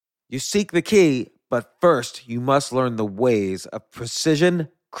You seek the key, but first you must learn the ways of precision,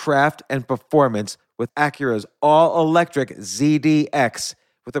 craft, and performance with Acura's all-electric ZDX.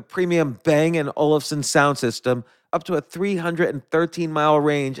 With a premium Bang & Olufsen sound system, up to a 313-mile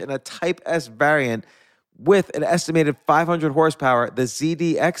range, and a Type S variant with an estimated 500 horsepower, the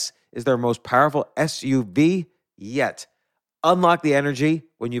ZDX is their most powerful SUV yet. Unlock the energy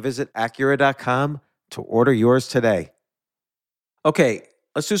when you visit Acura.com to order yours today. Okay,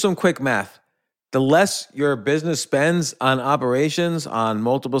 let's do some quick math. The less your business spends on operations, on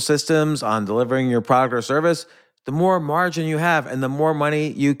multiple systems, on delivering your product or service, the more margin you have and the more money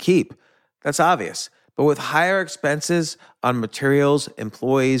you keep. That's obvious. But with higher expenses on materials,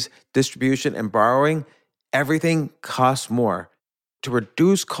 employees, distribution, and borrowing, everything costs more. To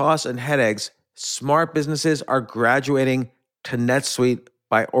reduce costs and headaches, smart businesses are graduating to NetSuite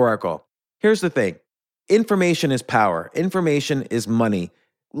by Oracle. Here's the thing. Information is power. Information is money.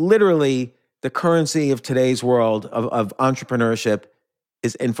 Literally, the currency of today's world of entrepreneurship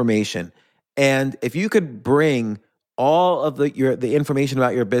is information. And if you could bring all of the information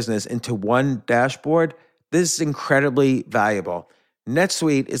about your business into one dashboard, this is incredibly valuable.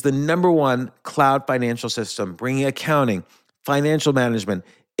 NetSuite is the #1 cloud financial system, bringing accounting, financial management,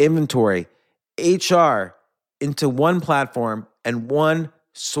 inventory, HR into one platform and one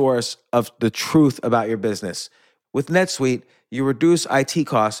source of the truth about your business. With NetSuite, you reduce IT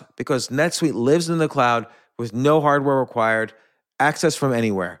costs because NetSuite lives in the cloud with no hardware required, access from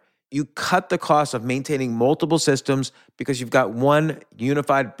anywhere. You cut the cost of maintaining multiple systems because you've got one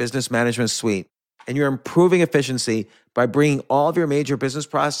unified business management suite. And you're improving efficiency by bringing all of your major business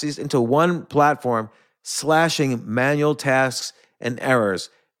processes into one platform, slashing manual tasks and errors.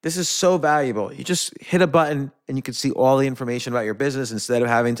 This is so valuable. You just hit a button and you can see all the information about your business instead of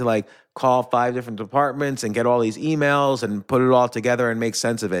having to call 5 different departments and get all these emails and put it all together and make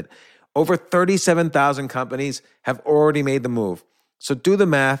sense of it. Over 37,000 companies have already made the move. So do the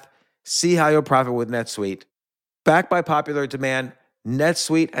math, see how you'll profit with NetSuite. Backed by popular demand,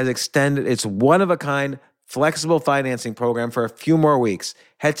 NetSuite has extended its one-of-a-kind flexible financing program for a few more weeks.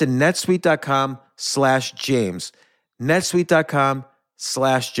 Head to netsuite.com/James.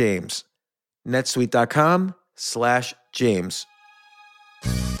 netsuite.com/James. netsuite.com/James.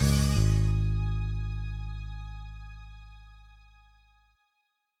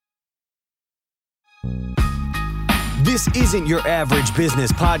 This isn't your average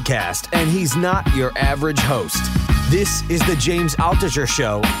business podcast, and he's not your average host. This is the James Altucher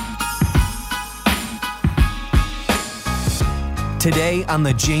Show. Today on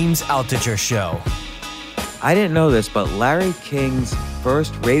the James Altucher Show. I didn't know this, but Larry King's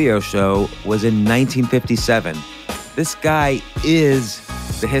first radio show was in 1957. This guy is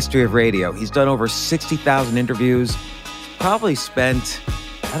the history of radio. He's done over 60,000 interviews. He's probably spent,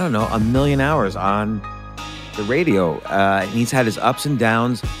 1 million hours on the radio. And he's had his ups and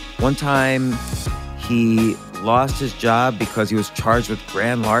downs. One time he lost his job because he was charged with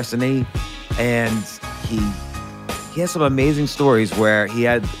grand larceny. And he has some amazing stories where he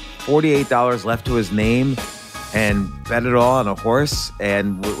had $48 left to his name and bet it all on a horse.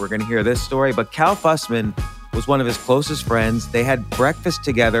 And we're going to hear this story. But Cal Fussman was one of his closest friends. They had breakfast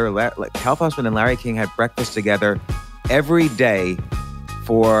together. Cal Fussman and Larry King had breakfast together every day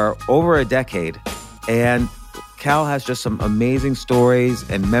for over a decade. And Cal has just some amazing stories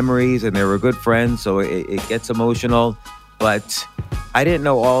and memories, and they were good friends, so it gets emotional. But I didn't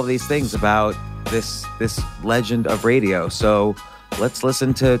know all of these things about this legend of radio. So let's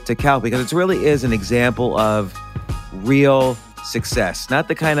listen to Cal, because it really is an example of real success. Not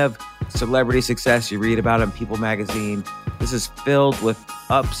the kind of celebrity success you read about in People magazine. This is filled with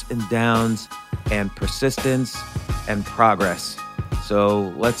ups and downs and persistence and progress.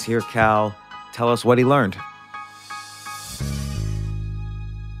 So let's hear Cal tell us what he learned.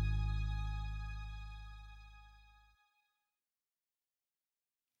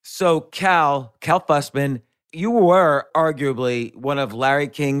 So Cal Fussman, you were arguably one of Larry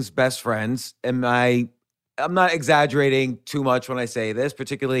King's best friends. I'm not exaggerating too much when I say this,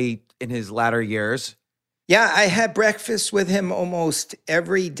 particularly in his latter years. Yeah, I had breakfast with him almost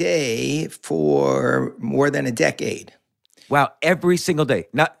every day for more than a decade. Wow, every single day,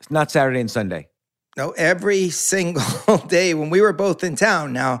 not Saturday and Sunday. No, every single day when we were both in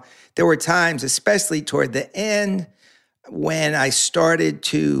town. Now, there were times, especially toward the end, when I started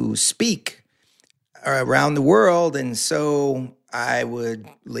to speak around the world, and so I would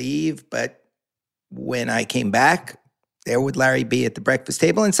leave, but when I came back, there would Larry be at the breakfast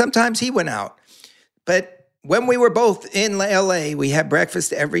table, and sometimes he went out. But when we were both in LA, we had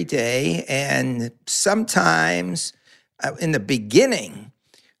breakfast every day, and sometimes in the beginning,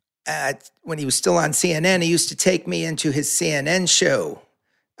 when he was still on CNN, he used to take me into his CNN show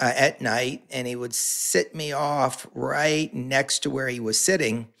at night, and he would sit me off right next to where he was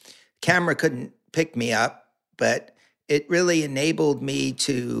sitting. Camera couldn't pick me up, but it really enabled me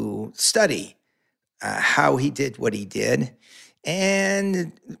to study how he did what he did.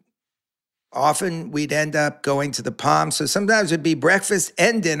 And often we'd end up going to the Palm. So sometimes it'd be breakfast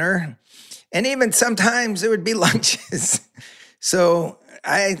and dinner, and even sometimes it would be lunches. So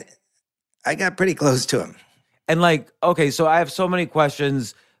I got pretty close to him. And like, okay, so I have so many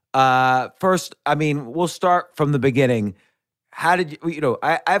questions. First, I mean, we'll start from the beginning. How did you,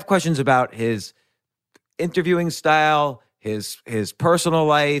 I have questions about his interviewing style, his personal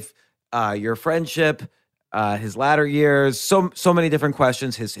life, your friendship, his latter years, so many different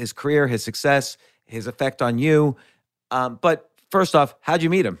questions, his career, his success, his effect on you. But first off, how'd you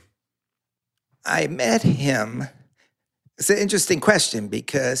meet him? I met him. It's an interesting question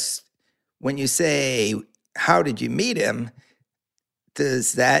because when you say, how did you meet him?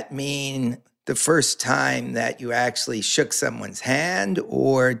 Does that mean the first time that you actually shook someone's hand?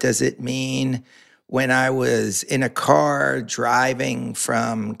 Or does it mean when I was in a car driving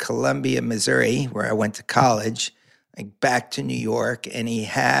from Columbia, Missouri, where I went to college, like back to New York, and he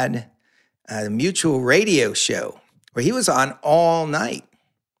had a mutual radio show where he was on all night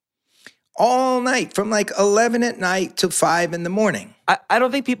from like 11 at night to 5 in the morning. I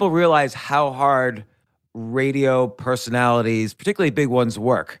don't think people realize how hard radio personalities, particularly big ones,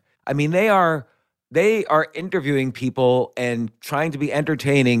 work. I mean, they are interviewing people and trying to be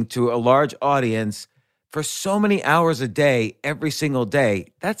entertaining to a large audience for so many hours a day, every single day.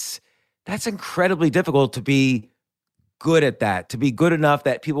 That's incredibly difficult to be good at that, to be good enough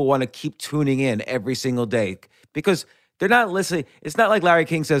that people want to keep tuning in every single day, because they're not listening. It's not like Larry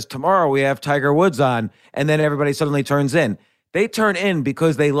King says, tomorrow we have Tiger Woods on, and then everybody suddenly turns in. They turn in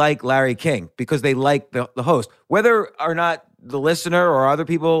because they like Larry King, because they like the host. Whether or not the listener or other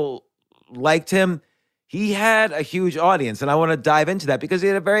people liked him, he had a huge audience. And I want to dive into that because he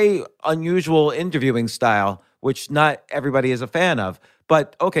had a very unusual interviewing style, which not everybody is a fan of.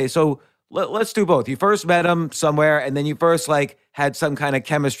 But okay, so let's do both. You first met him somewhere, and then you first had some kind of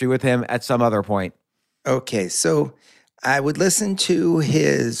chemistry with him at some other point. Okay, so I would listen to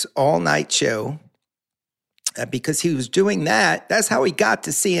his all-night show because he was doing that. That's how he got to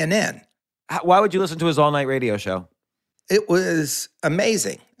CNN. Why would you listen to his all-night radio show? It was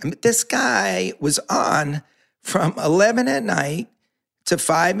amazing. I mean, this guy was on from 11 at night to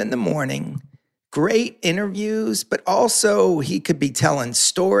 5 in the morning. Great interviews, but also he could be telling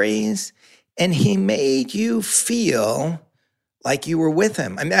stories, and he made you feel like you were with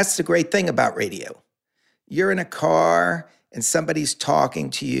him. I mean, that's the great thing about radio. You're in a car and somebody's talking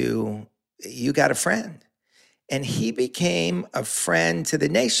to you, you got a friend. And he became a friend to the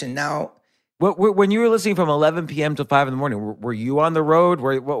nation. Now, when you were listening from 11 p.m. to 5 in the morning, were you on the road?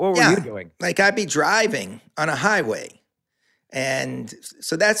 What were you doing? Like I'd be driving on a highway. And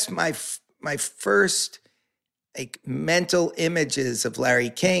so that's my first mental images of Larry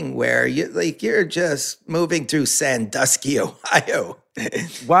King, where you're just moving through Sandusky, Ohio.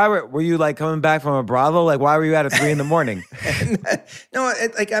 Why were you coming back from a brothel? Why were you out at 3 in the morning? No,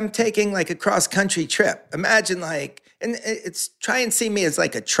 I'm taking a cross country trip. Imagine and it's try and see me as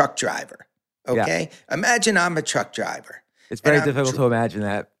a truck driver. Okay, yeah. Imagine I'm a truck driver. It's very difficult to imagine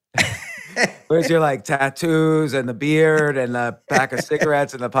that. Where's your tattoos and the beard and the pack of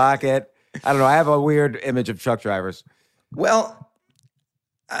cigarettes in the pocket? I don't know. I have a weird image of truck drivers. Well,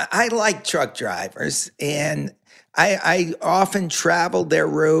 I like truck drivers, and I often traveled their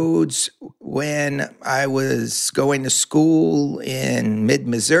roads when I was going to school in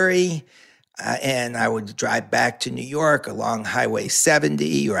mid-Missouri, and I would drive back to New York along Highway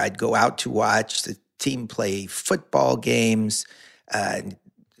 70, or I'd go out to watch the team play football games.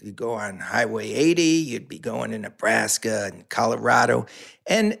 You'd go on Highway 80, you'd be going to Nebraska and Colorado,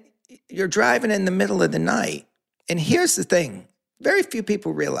 and you're driving in the middle of the night. And here's the thing. Very few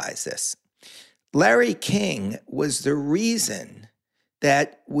people realize this. Larry King was the reason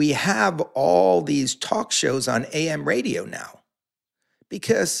that we have all these talk shows on AM radio now.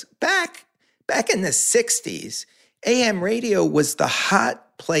 Because back in the 60s, AM radio was the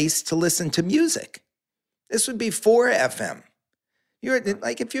hot place to listen to music. This would be before FM.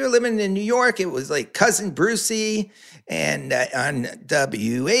 If you were living in New York, it was Cousin Brucey and on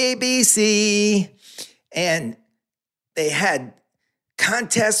WABC. And they had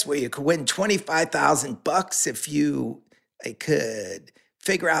contests where you could win $25,000 if you could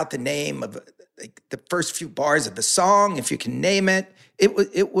figure out the name of the first few bars of a song, if you can name it.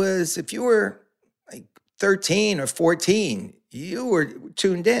 It was if you were 13 or 14, you were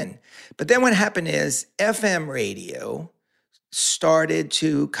tuned in. But then what happened is FM radio started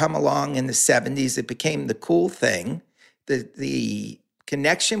to come along in the 70s. It became the cool thing. The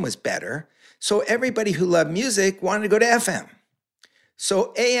connection was better. So everybody who loved music wanted to go to FM.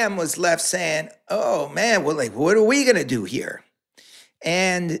 So AM was left saying, oh man, well, like, what are we going to do here?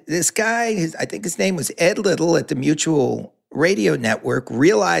 And this guy, I think his name was Ed Little at the Mutual Radio Network,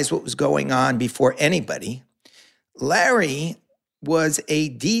 realized what was going on before anybody. Larry was a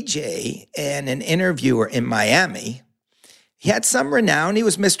DJ and an interviewer in Miami. He had some renown. He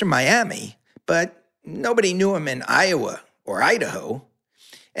was Mr. Miami, but nobody knew him in Iowa or Idaho.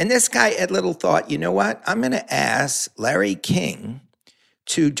 And this guy, Ed Little, thought, you know what? I'm going to ask Larry King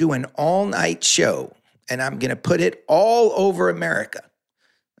to do an all-night show, and I'm going to put it all over America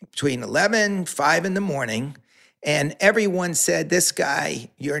between 11, 5 in the morning. And everyone said, this guy,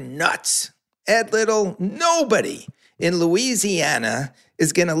 you're nuts. Ed Little, nobody in Louisiana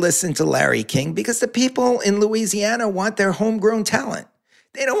is going to listen to Larry King because the people in Louisiana want their homegrown talent.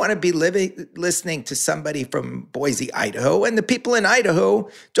 They don't want to be listening to somebody from Boise, Idaho, and the people in Idaho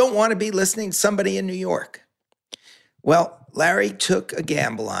don't want to be listening to somebody in New York. Well, Larry took a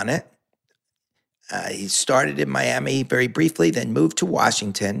gamble on it. He started in Miami very briefly, then moved to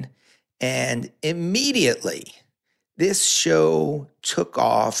Washington, and immediately this show took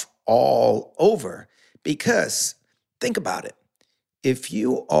off all over because, think about it, if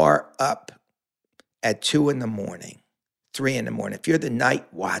you are up at 2 in the morning, 3 in the morning, if you're the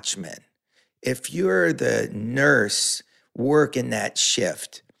night watchman, if you're the nurse working that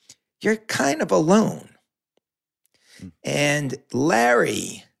shift, you're kind of alone. And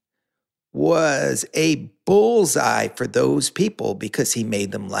Larry was a bullseye for those people because he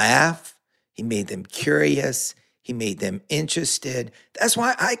made them laugh, he made them curious, he made them interested. That's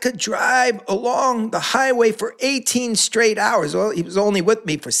why I could drive along the highway for 18 straight hours. Well, he was only with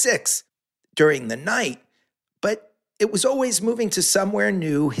me for 6 during the night, but it was always moving to somewhere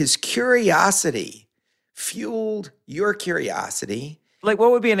new. His curiosity fueled your curiosity. Like,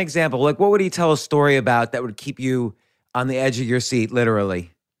 what would be an example? Like, what would he tell a story about that would keep you on the edge of your seat,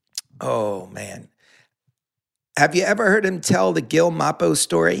 literally? Oh, man. Have you ever heard him tell the Gil Mappo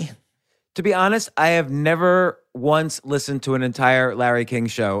story? To be honest, I have never once listened to an entire Larry King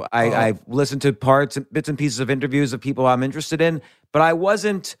show. I've listened to bits and pieces of interviews of people I'm interested in, but I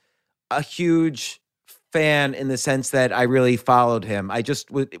wasn't a huge fan in the sense that I really followed him. I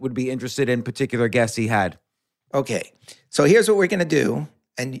just would be interested in particular guests he had. Okay, so here's what we're going to do.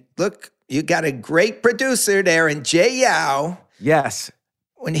 And look, you got a great producer there in Jay Yao. Yes.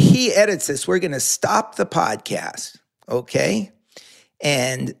 When he edits this, we're going to stop the podcast, okay?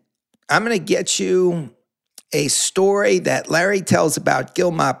 And I'm going to get you a story that Larry tells about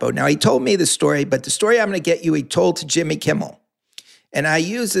Gil Mappo. Now, he told me the story, but the story I'm going to get you, he told to Jimmy Kimmel. And I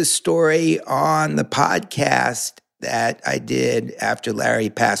use this story on the podcast that I did after Larry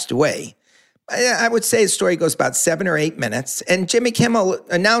passed away. I would say the story goes about 7 or 8 minutes. And Jimmy Kimmel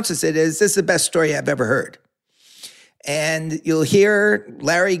announces it as, this is the best story I've ever heard. And you'll hear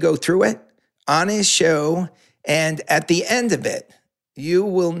Larry go through it on his show. And at the end of it, you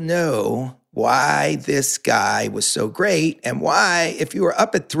will know why this guy was so great and why, if you were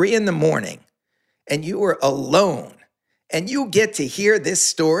up at 3 in the morning and you were alone and you get to hear this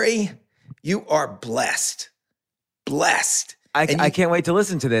story, you are blessed. Blessed. I can't wait to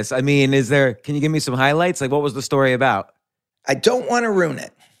listen to this. I mean, can you give me some highlights? Like, what was the story about? I don't want to ruin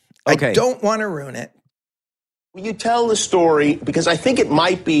it. Okay. I don't want to ruin it. Will you tell the story, because I think it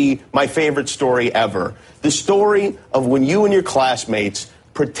might be my favorite story ever, the story of when you and your classmates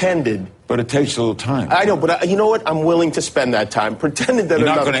pretended. But it takes a little time. I know, but you know what? I'm willing to spend that time. Pretended that you're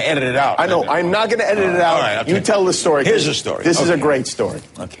not going to edit it out. I know. I'm not going to edit it out. All right, you tell the story. Here's the story. This is a great story.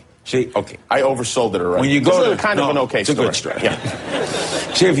 Okay. See, okay. I oversold it already. When you go this is kind of an okay story. It's a good story.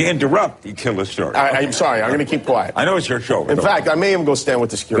 Yeah. See, if you interrupt, you kill the story. I'm sorry. I'm going to keep quiet. I know it's your show. In fact, I may even go stand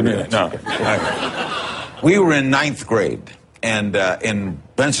with the security. No. We were in 9th grade and in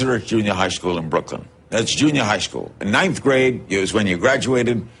Bensonhurst Junior High School in Brooklyn. That's junior high school. In 9th grade is when you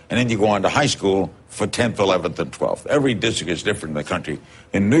graduated, and then you go on to high school for 10th, 11th, and 12th. Every district is different in the country.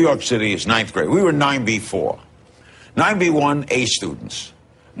 In New York City, it's 9th grade. We were 9B4. 9B1, A students.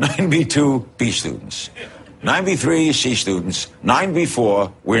 9B2, B students. 9B3, C students.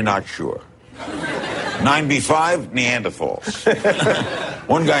 9B4, we're not sure. 9B5, Neanderthals.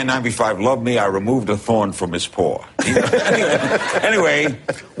 One guy in 95 loved me. I removed a thorn from his paw. Anyway,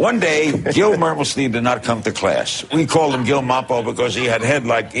 one day, Gil Mermelstein did not come to class. We called him Gil Moppo because he had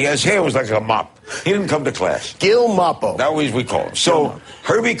his hair was like a mop. He didn't come to class. Gil Moppo. That was we call him. So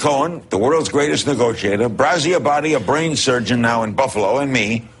Herbie Cohen, the world's greatest negotiator, Brazzi Abadi, a brain surgeon now in Buffalo, and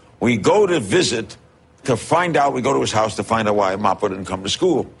me, we go to visit to find out. We go to his house to find out why Moppo didn't come to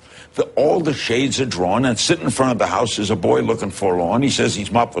school. All the shades are drawn, and sitting in front of the house is a boy looking forlorn. He says he's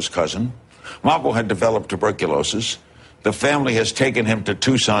Moppo's cousin. Moppo had developed tuberculosis. The family has taken him to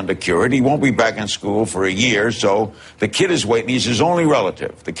Tucson to cure it. He won't be back in school for a year, so the kid is waiting. He's his only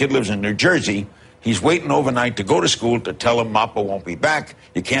relative. The kid lives in New Jersey. He's waiting overnight to go to school to tell him Moppo won't be back.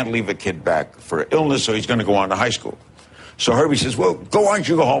 You can't leave a kid back for illness, so he's going to go on to high school. So Herbie says, well, why don't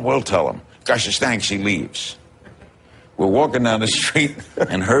you go home? We'll tell him. Guy says, thanks. He leaves. We're walking down the street,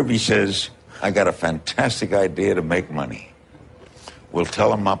 and Herbie says, I got a fantastic idea to make money. We'll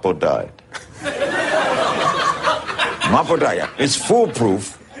tell him Moppo died. Moppo died, yeah. It's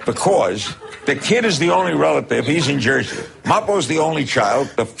foolproof because the kid is the only relative. He's in Jersey. Moppo's the only child.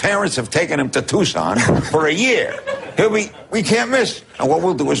 The parents have taken him to Tucson for a year. We can't miss. And what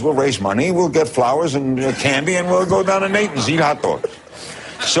we'll do is we'll raise money, we'll get flowers and candy, and we'll go down to Nathan's, eat hot dogs.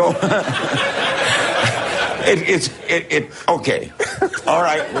 So... okay. All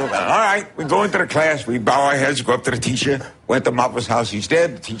right. We go into the class. We bow our heads, go up to the teacher. Went to Moppo's house. He's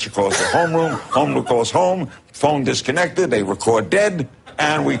dead. The teacher calls the homeroom. Homeroom calls home. Phone disconnected. They record dead.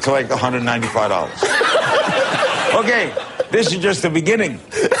 And we collect $195. Okay. This is just the beginning.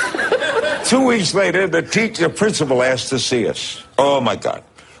 2 weeks later, the principal asked to see us. Oh, my God.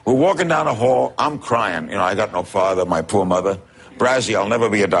 We're walking down the hall. I'm crying. I got no father, my poor mother. Brazzi, I'll never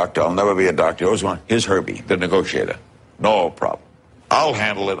be a doctor. I'll never be a doctor. Always want. Here's Herbie, the negotiator. No problem. I'll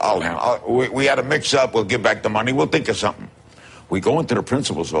handle it. We had a mix-up. We'll give back the money. We'll think of something. We go into the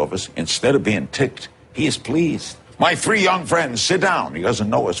principal's office. Instead of being ticked, he is pleased. My 3 young friends, sit down. He doesn't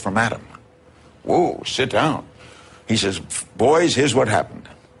know us from Adam. Whoa, sit down. He says, boys, here's what happened.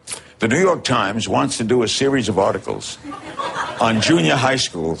 The New York Times wants to do a series of articles on junior high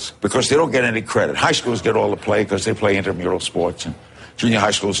schools because they don't get any credit. High schools get all the play because they play intramural sports, and junior high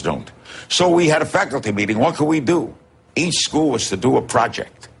schools don't. So we had a faculty meeting. What could we do? Each school was to do a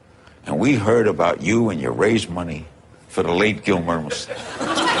project. And we heard about you and you raised money for the late Gil Mermelstein.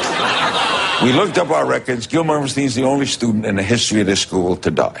 We looked up our records. Gil Mermelstein's the only student in the history of this school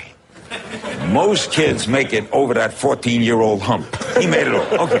to die. Most kids make it over that 14-year-old hump. He made it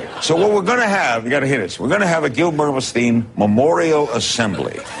over. Okay, so what we're going to have, you got to hear this, we're going to have a Gil Mermelstein Memorial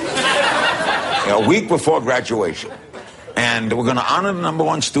Assembly a week before graduation. And we're going to honor the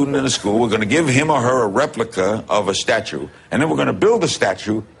 #1 student in the school. We're going to give him or her a replica of a statue. And then we're going to build a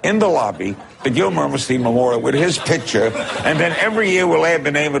statue in the lobby, the Gil Mermelstein Memorial, with his picture. And then every year we'll add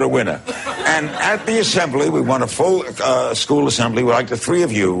the name of the winner. And at the assembly, we want a full school assembly. We'd like the 3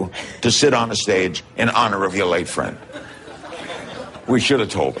 of you to sit on the stage in honor of your late friend. We should have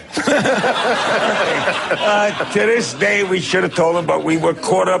told him. To this day, we should have told him, but we were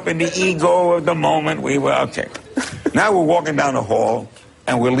caught up in the ego of the moment. We were, okay. Now we're walking down the hall,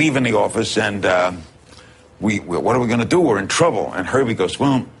 and we're leaving the office, and what are we going to do? We're in trouble. And Herbie goes,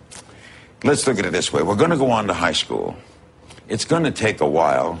 well, let's look at it this way. We're going to go on to high school. It's going to take a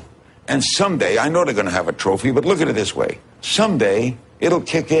while. And someday, I know they're going to have a trophy, but look at it this way. Someday, it'll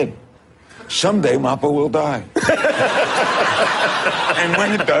kick in. Someday, Moppo will die. And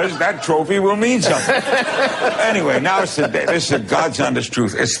when it does, that trophy will mean something. Anyway, now it's the day. This is God's honest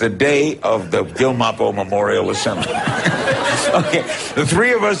truth. It's the day of the Gil Moppo Memorial Assembly. Okay, the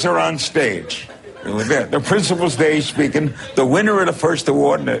 3 of us are on stage. The principal's there speaking. The winner of the first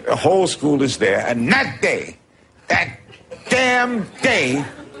award, and the whole school is there. And that damn day,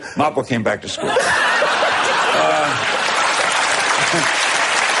 Moppo came back to school.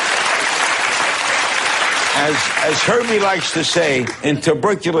 As Herbie likes to say, in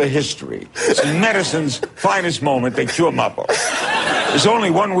tubercular history, it's medicine's finest moment, they cure Moppo. There's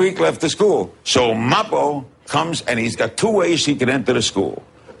only 1 week left of school. So Moppo comes, and he's got 2 ways he can enter the school.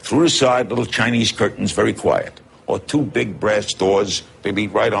 Through the side, little Chinese curtains, very quiet. Or 2 big brass doors that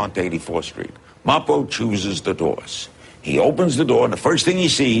lead right onto 84th Street. Moppo chooses the doors. He opens the door, and the first thing he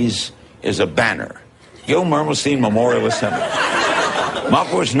sees is a banner. Gil Mermelstein Memorial Assembly.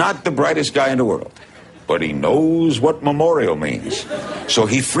 Moppo is not the brightest guy in the world, but he knows what memorial means. So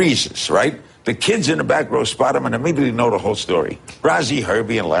he freezes, right? The kids in the back row spot him and immediately know the whole story. Brazzi,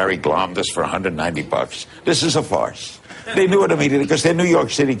 Herbie, and Larry glommed us for $190. This is a farce. They knew it immediately because they're New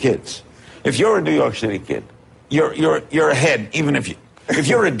York City kids. If you're a New York City kid, you're ahead, even if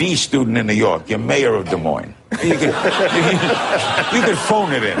you're a D student in New York, you're mayor of Des Moines. You could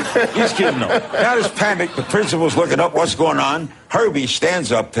phone it in. These kids know. Now there's panic. The principal's looking up. What's going on? Herbie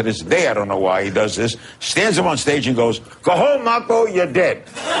stands up. To this day, I don't know why he does this. Stands up on stage and goes, "Go home, Mappo. You're dead."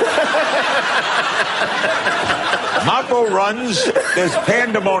 Mappo runs. There's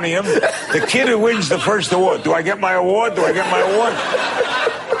pandemonium. The kid who wins the first award. Do I get my award? Do I get my award?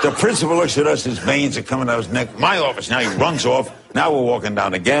 The principal looks at us. His veins are coming out of his neck. My office. Now he runs off. Now we're walking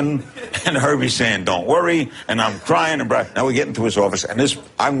down again. And Herbie's saying, "Don't worry." And I'm crying. And now we get into his office. And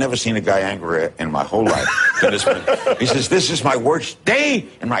I've never seen a guy angry in my whole life. He says, "This is my worst day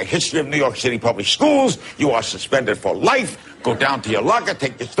in my history of New York City public schools. You are suspended for life. Go down to your locker,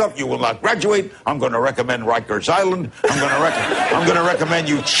 take your stuff. You will not graduate. I'm going to recommend Rikers Island. I'm going to recommend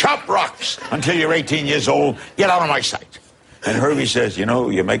you chop rocks until you're 18 years old. Get out of my sight." And Herbie says,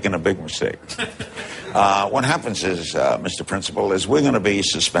 "You're making a big mistake." What happens is, Mr. Principal, is we're going to be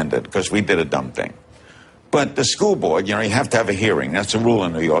suspended because we did a dumb thing. But the school board, you have to have a hearing. That's a rule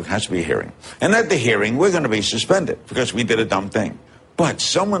in New York. Has to be a hearing. And at the hearing, we're going to be suspended because we did a dumb thing. But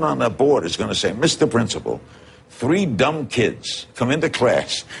someone on the board is going to say, "Mr. Principal, 3 dumb kids come into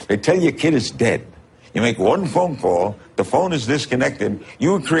class. They tell your kid is dead. You make one phone call. The phone is disconnected.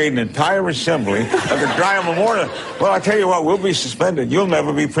 You create an entire assembly of the Dyer Memorial. Well, I tell you what, we'll be suspended. You'll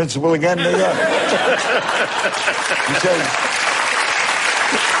never be principal again in New York." He says,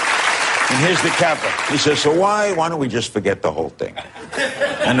 and here's the capper. He says, "So why don't we just forget the whole thing?"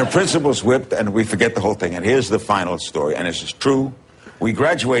 And the principal's whipped, and we forget the whole thing. And here's the final story, and this is true. We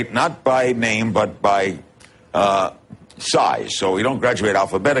graduate not by name, but by size. So we don't graduate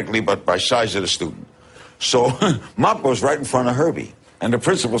alphabetically, but by size of the student. So Mop goes right in front of Herbie, and the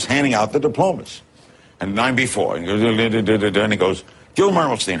principal's handing out the diplomas. And 9 before, and he goes, "Gil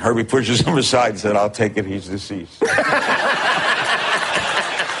Mermelstein." Herbie pushes him aside and said, "I'll take it. He's deceased."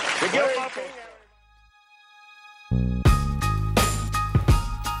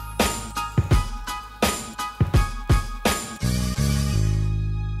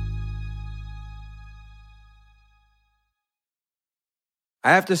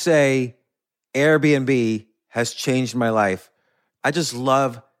 I have to say, Airbnb has changed my life. I just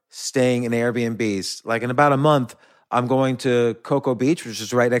love staying in Airbnbs. Like in about a month, I'm going to Cocoa Beach, which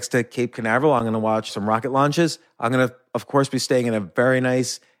is right next to Cape Canaveral. I'm going to watch some rocket launches. I'm going to, of course, be staying in a very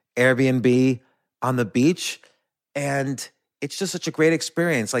nice Airbnb on the beach. And it's just such a great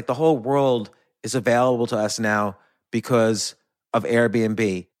experience. Like the whole world is available to us now because of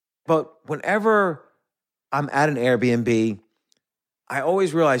Airbnb. But whenever I'm at an Airbnb, I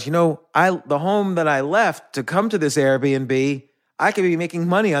always realize, the home that I left to come to this Airbnb, I could be making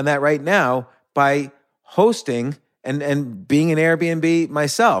money on that right now by hosting and being an Airbnb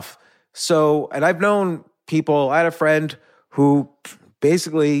myself. So, and I've known people, I had a friend who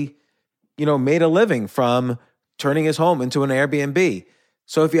basically, made a living from turning his home into an Airbnb.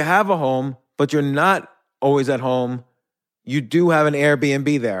 So if you have a home, but you're not always at home, you do have an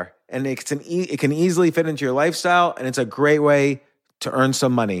Airbnb there. And it can easily fit into your lifestyle, and it's a great way to earn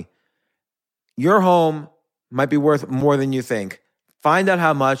some money. Your home might be worth more than you think. Find out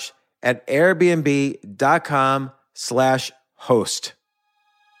how much at airbnb.com/host.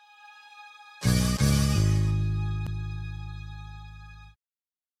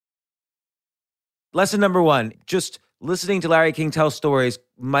 Lesson number 1, just listening to Larry King tell stories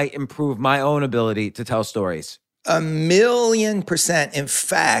might improve my own ability to tell stories. 1,000,000%. In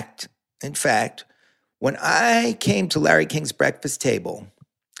fact, when I came to Larry King's breakfast table,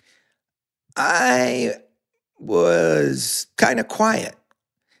 I was kind of quiet.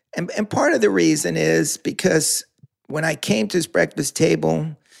 And part of the reason is because when I came to his breakfast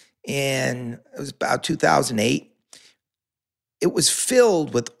table it was about 2008, it was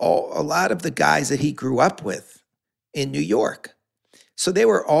filled with a lot of the guys that he grew up with in New York. So they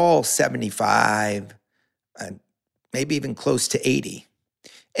were all 75, maybe even close to 80.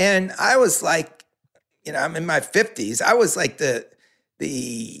 And I was like, I'm in my 50s. I was like the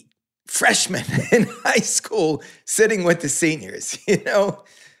freshman in high school sitting with the seniors,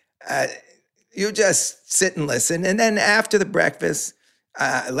 You just sit and listen. And then after the breakfast,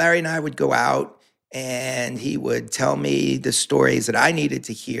 Larry and I would go out and he would tell me the stories that I needed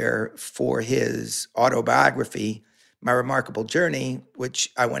to hear for his autobiography, My Remarkable Journey,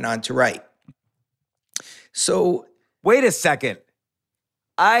 which I went on to write. So, wait a second.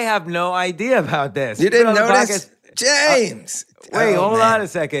 I have no idea about this. You didn't notice? James. Wait, hold on a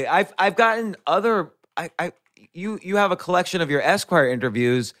second. I've gotten other you have a collection of your Esquire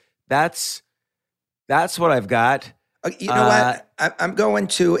interviews. That's what I've got. You know what? I'm going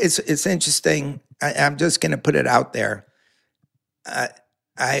to, it's interesting. I'm just going to put it out there.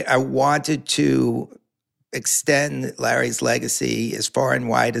 I wanted to extend Larry's legacy as far and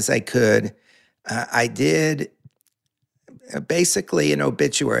wide as I could, I did basically an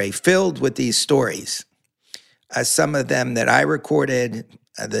obituary filled with these stories. Some of them that I recorded,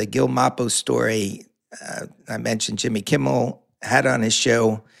 the Gil Mappo story, I mentioned Jimmy Kimmel had on his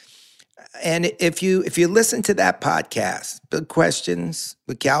show. And if you listen to that podcast, Big Questions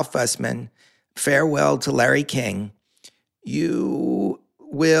with Cal Fussman, Farewell to Larry King, you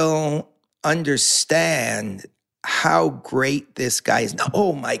will understand how great this guy is.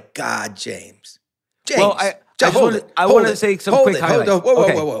 Oh my God, James. Well, I want to say some quick highlights.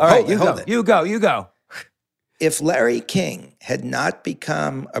 Whoa. All right, you go. If Larry King had not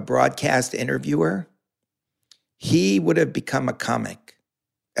become a broadcast interviewer, he would have become a comic.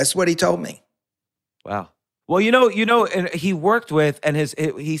 That's what he told me. Wow. Well, you know, and he worked with, and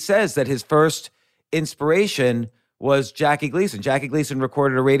he says that his first inspiration was Jackie Gleason. Jackie Gleason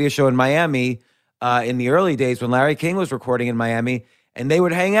recorded a radio show in Miami in the early days when Larry King was recording in Miami, and they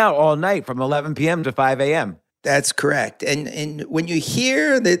would hang out all night from 11 p.m. to 5 a.m. That's correct. And when you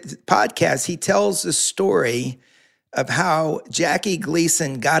hear the podcast, he tells the story of how Jackie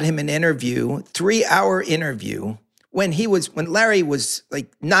Gleason got him an interview, 3-hour interview, when Larry was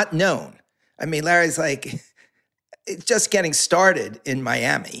like not known. I mean, Larry's like just getting started in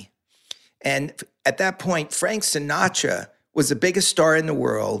Miami. And at that point, Frank Sinatra was the biggest star in the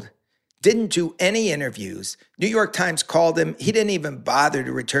world, didn't do any interviews. New York Times called him. He didn't even bother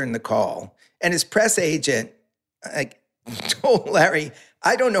to return the call. And his press agent told Larry,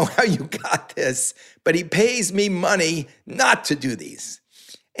 I don't know how you got this, but he pays me money not to do these.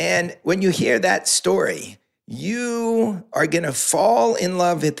 And when you hear that story, you are going to fall in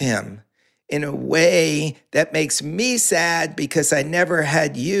love with him in a way that makes me sad because I never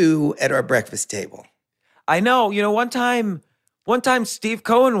had you at our breakfast table. I know. You know, one time Steve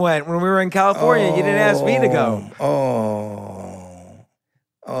Cohen went when we were in California. You didn't ask me to go.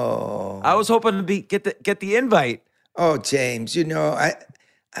 I was hoping to get the invite. Oh, James, you know,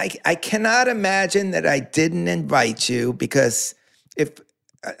 I cannot imagine that I didn't invite you because if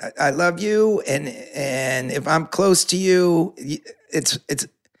I love you and if I'm close to you, it's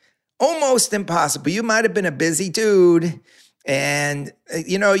almost impossible. You might have been a busy dude and,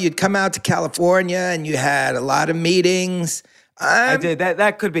 you know, you'd come out to California and you had a lot of meetings. I did.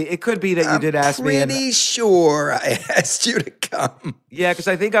 That could be. It could be that you did ask me. I'm pretty sure I asked you to come. Yeah, because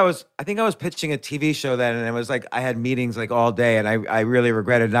I think I was pitching a TV show then, and it was like I had meetings like all day, and I really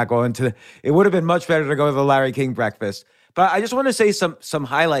regretted not going to. It would have been much better to go to the Larry King breakfast. But I just want to say some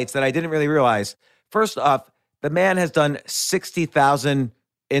highlights that I didn't really realize. First off, the man has done 60,000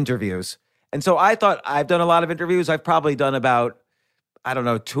 interviews, and so I thought I've done a lot of interviews. I've probably done about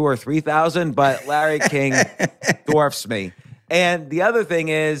 2,000 or 3,000, but Larry King dwarfs me. And the other thing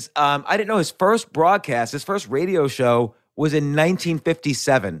is, I didn't know his first radio show was in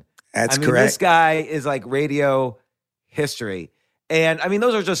 1957. That's correct. This guy is like radio history. And I mean,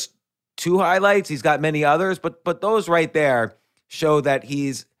 those are just two highlights. He's got many others, but those right there show that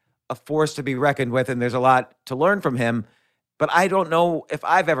he's a force to be reckoned with, and there's a lot to learn from him. But I don't know if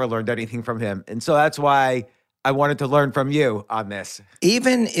I've ever learned anything from him. And so that's why I wanted to learn from you on this.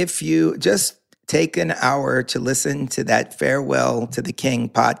 Even if you just take an hour to listen to that Farewell to the King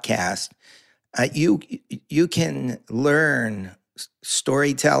podcast, you can learn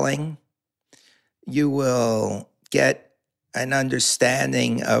storytelling. You will get an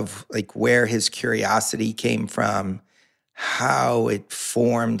understanding of like where his curiosity came from, how it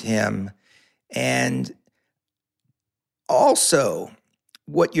formed him, and also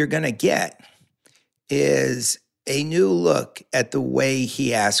what you're going to get is a new look at the way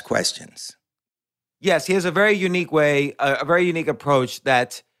he asks questions. Yes, he has a very unique way, a very unique approach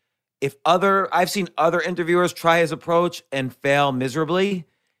that I've seen other interviewers try his approach and fail miserably.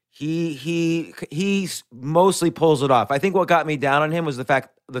 He mostly pulls it off. I think what got me down on him was the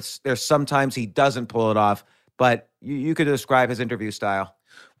fact that there's sometimes he doesn't pull it off, but you could describe his interview style.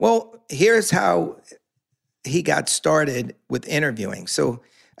 Well, here's how he got started with interviewing. So,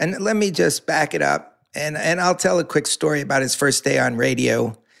 and let me just back it up and I'll tell a quick story about his first day on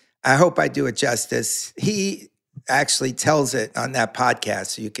radio. I hope I do it justice. He actually tells it on that podcast,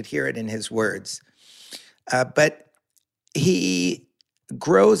 so you could hear it in his words. But he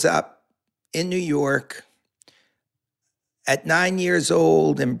grows up in New York. At 9 years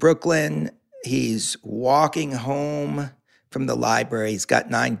old in Brooklyn, he's walking home from the library. He's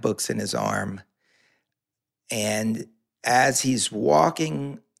got 9 books in his arm. And as he's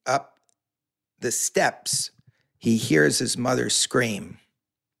walking up the steps, he hears his mother scream.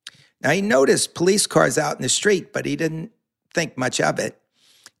 Now, he noticed police cars out in the street, but he didn't think much of it.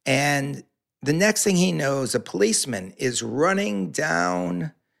 And the next thing he knows, a policeman is running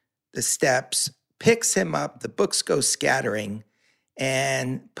down the steps, picks him up, the books go scattering,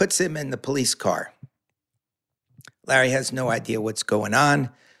 and puts him in the police car. Larry has no idea what's going on.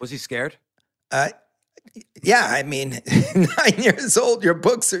 Was he scared? Yeah, I mean, 9 years old, your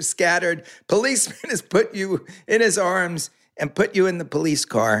books are scattered. Policeman has put you in his arms and put you in the police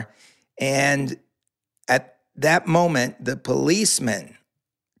car. And at that moment, the policeman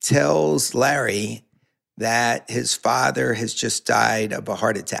tells Larry that his father has just died of a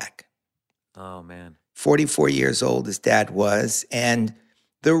heart attack. Oh, man. 44 years old, his dad was. And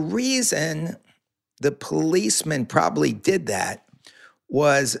the reason the policeman probably did that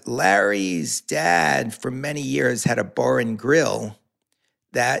was Larry's dad for many years had a bar and grill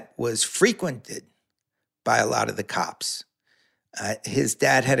that was frequented by a lot of the cops. His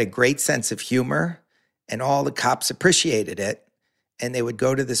dad had a great sense of humor, and all the cops appreciated it, and they would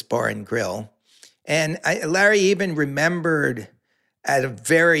go to this bar and grill. And Larry even remembered at a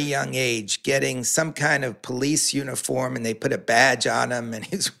very young age getting some kind of police uniform, and they put a badge on him, and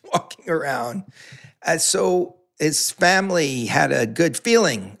he's walking around. So his family had a good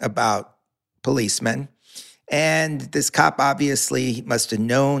feeling about policemen. And this cop obviously must have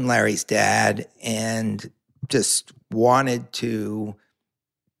known Larry's dad and just wanted to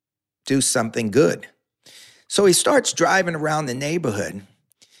do something good. So he starts driving around the neighborhood,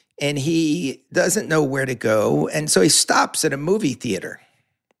 and he doesn't know where to go. And so he stops at a movie theater.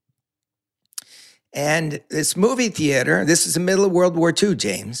 And this movie theater, this is the middle of World War II,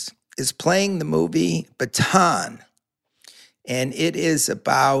 James, is playing the movie Baton. And it is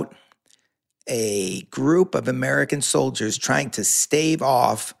about a group of American soldiers trying to stave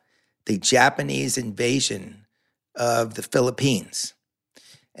off the Japanese invasion of the Philippines.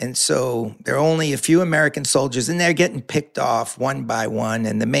 And so there are only a few American soldiers, and they're getting picked off one by one.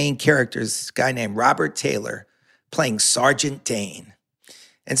 And the main character is a guy named Robert Taylor playing Sergeant Dane.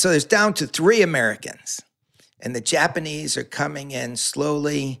 And so there's down to 3 Americans. And the Japanese are coming in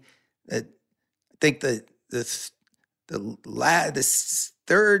slowly. I think the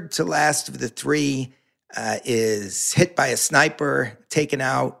third to last of the 3 is hit by a sniper, taken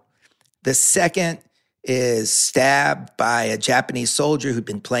out. The second is stabbed by a Japanese soldier who'd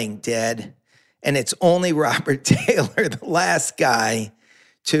been playing dead. And it's only Robert Taylor, the last guy,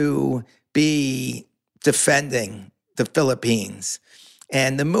 to be defending the Philippines.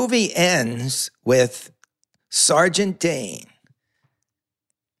 And the movie ends with Sergeant Dane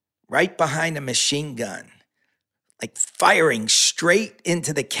right behind a machine gun, like firing straight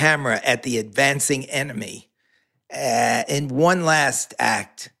into the camera at the advancing enemy in one last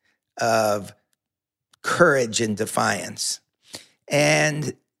act of courage and defiance.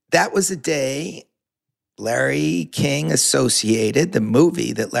 And that was a day Larry King associated, the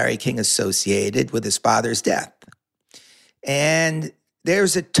movie that Larry King associated with his father's death. And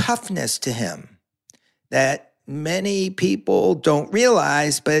there's a toughness to him that many people don't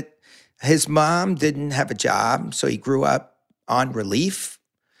realize, but his mom didn't have a job, so he grew up on relief.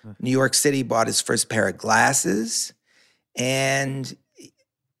 New York City bought his first pair of glasses. And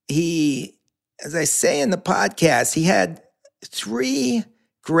he, as I say in the podcast, he had 3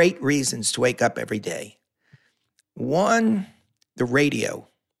 great reasons to wake up every day. 1, the radio.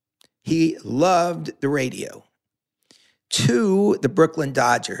 He loved the radio. 2, the Brooklyn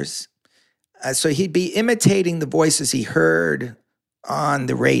Dodgers. So he'd be imitating the voices he heard on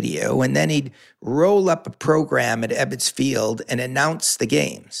the radio, and then he'd roll up a program at Ebbets Field and announce the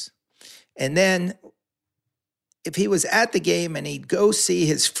games. And then if he was at the game and he'd go see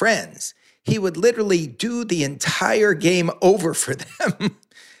his friends, he would literally do the entire game over for them,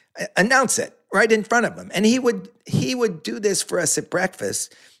 announce it right in front of them. And he would do this for us at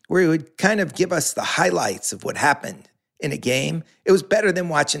breakfast, where he would kind of give us the highlights of what happened in a game. It was better than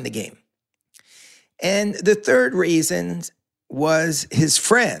watching the game. And the third reason was his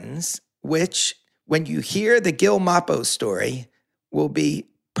friends, which, when you hear the Gil Mappo story, will be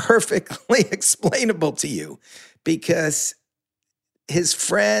perfectly explainable to you, because his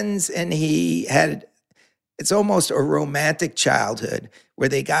friends and he had, it's almost a romantic childhood where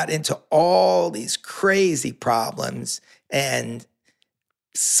they got into all these crazy problems and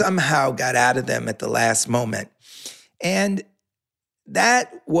somehow got out of them at the last moment. And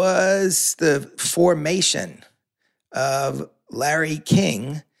that was the formation of Larry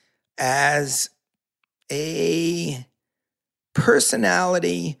King as a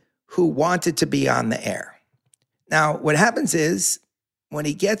personality who wanted to be on the air. Now, what happens is when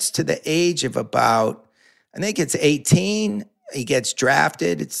he gets to the age of about, I think it's 18, he gets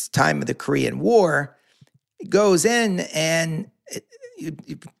drafted. It's time of the Korean War. He goes in and,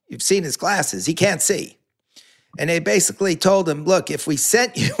 you've seen his glasses. He can't see. And they basically told him, look, if we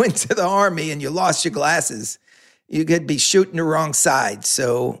sent you into the Army and you lost your glasses, you could be shooting the wrong side.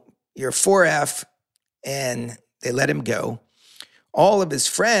 So you're 4F, and they let him go. All of his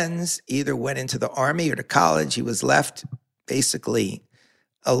friends either went into the Army or to college. He was left basically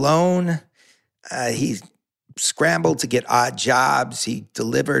alone. He scrambled to get odd jobs. He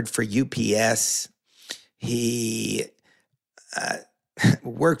delivered for UPS. He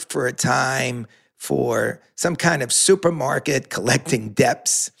worked for a time for some kind of supermarket collecting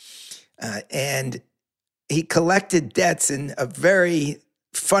debts. And he collected debts in a very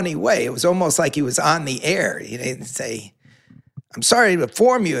funny way. It was almost like he was on the air. He didn't say, I'm sorry to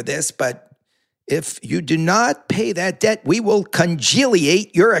inform you of this, but if you do not pay that debt, we will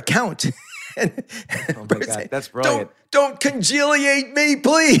congeliate your account. Oh my God, that's brilliant. Don't congeliate me,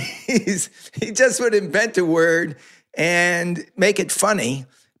 please. He just would invent a word and make it funny.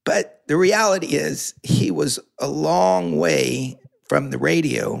 But the reality is he was a long way from the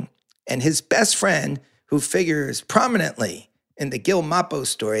radio. And his best friend, who figures prominently in the Gil Mappo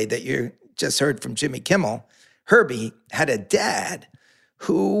story that you just heard from Jimmy Kimmel, Herbie, had a dad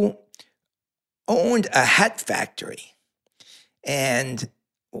who owned a hat factory. And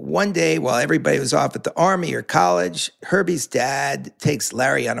one day, while everybody was off at the Army or college, Herbie's dad takes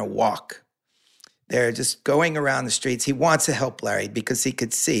Larry on a walk. They're just going around the streets. He wants to help Larry because he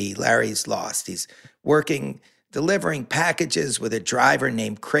could see Larry's lost. He's working, delivering packages with a driver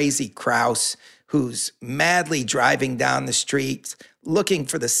named Crazy Kraus, who's madly driving down the street, looking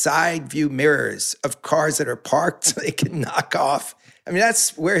for the side view mirrors of cars that are parked so they can knock off. I mean,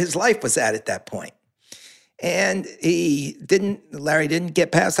 that's where his life was at that point. And Larry didn't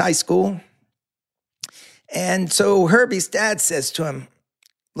get past high school. And so Herbie's dad says to him,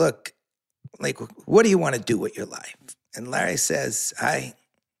 look, like, what do you want to do with your life? And Larry says, I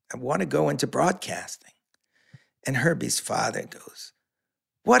want to go into broadcasting. And Herbie's father goes,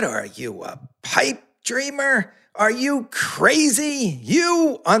 what are you, a pipe dreamer? Are you crazy?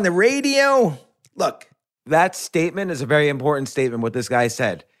 You on the radio? Look. That statement is a very important statement, what this guy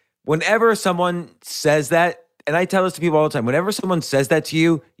said. Whenever someone says that, and I tell this to people all the time, whenever someone says that to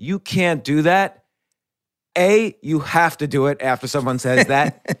you, you can't do that. A, you have to do it after someone says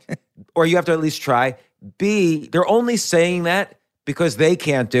that, or you have to at least try. B, they're only saying that because they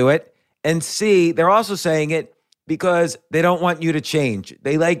can't do it. And C, they're also saying it because they don't want you to change.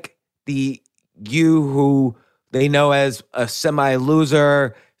 They like you who they know as a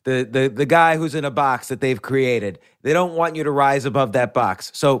semi-loser, the guy who's in a box that they've created. They don't want you to rise above that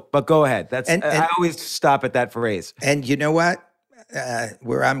box. So, but go ahead. I always stop at that phrase. And you know what?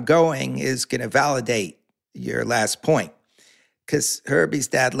 Where I'm going is going to validate your last point. Because Herbie's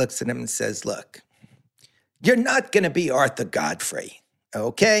dad looks at him and says, look, you're not going to be Arthur Godfrey,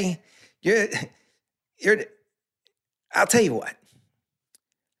 okay? I'll tell you what.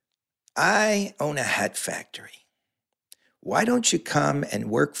 I own a hat factory. Why don't you come and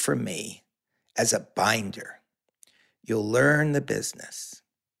work for me as a binder? You'll learn the business.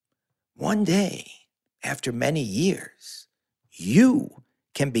 One day, after many years, you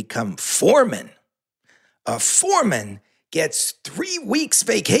can become foreman. A foreman gets 3 weeks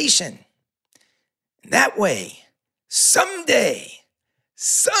vacation. That way, someday,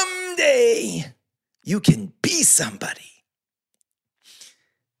 you can be somebody.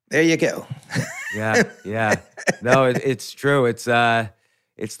 There you go. Yeah. No, it's true. It's the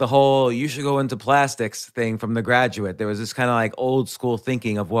whole you should go into plastics thing from The Graduate. There was this kind of like old school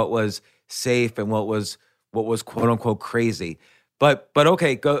thinking of what was safe and what was quote unquote crazy. But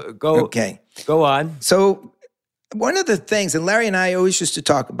okay, go on. So one of the things, and Larry and I always used to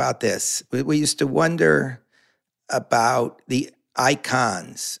talk about this, we used to wonder about the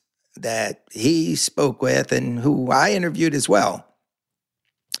icons that he spoke with and who I interviewed as well.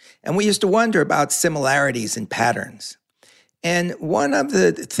 And we used to wonder about similarities and patterns. And one of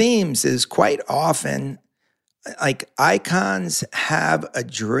the themes is quite often, like, icons have a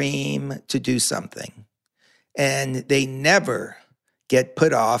dream to do something, and they never get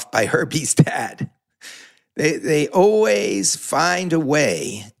put off by Herbie's dad. They always find a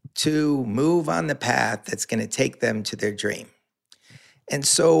way to move on the path that's going to take them to their dream. And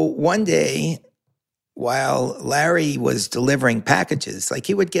so one day, while Larry was delivering packages, like,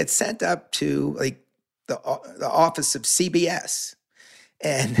 he would get sent up to like the office of CBS,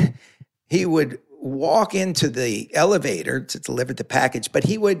 and he would walk into the elevator to deliver the package, but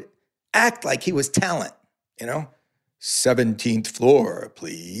he would act like he was talent, 17th floor,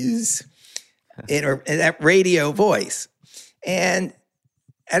 please, in that radio voice. And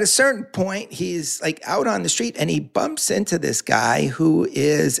at a certain point, he's like out on the street and he bumps into this guy who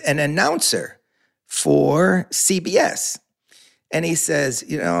is an announcer for CBS. And he says,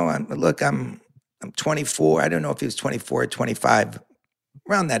 I'm 24. I don't know if he was 24 or 25,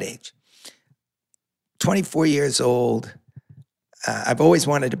 around that age. 24 years old. I've always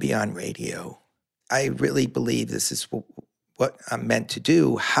wanted to be on radio. I really believe this is what I'm meant to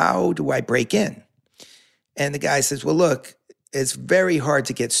do. How do I break in? And the guy says, well, look, it's very hard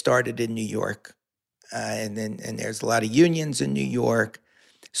to get started in New York. And there's a lot of unions in New York.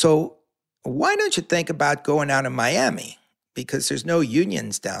 So why don't you think about going out in Miami? Because there's no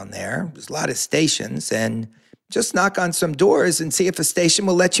unions down there. There's a lot of stations, and just knock on some doors and see if a station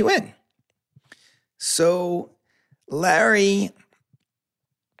will let you in. So Larry,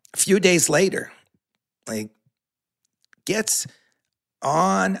 a few days later, gets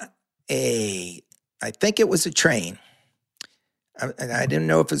on I think it was a train. And I didn't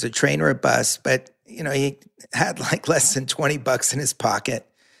know if it was a train or a bus, but, he had like less than $20 in his pocket.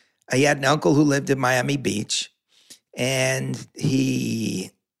 He had an uncle who lived in Miami Beach, and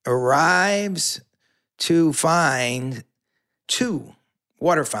he arrives to find 2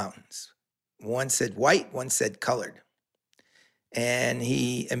 water fountains. One said white, one said colored. And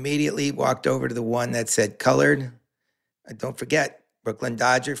he immediately walked over to the one that said colored. Don't forget, Brooklyn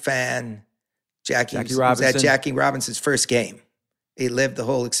Dodger fan. Jackie was at Jackie Robinson's first game. He lived the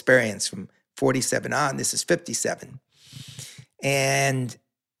whole experience from 47 on. This is 57. And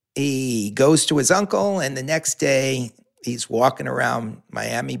he goes to his uncle, and the next day he's walking around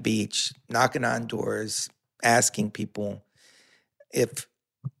Miami Beach, knocking on doors, asking people if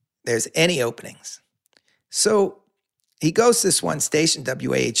there's any openings. So he goes to this one station,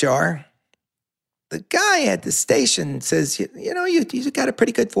 WAHR. The guy at the station says, you got a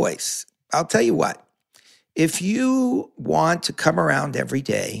pretty good voice. I'll tell you what, if you want to come around every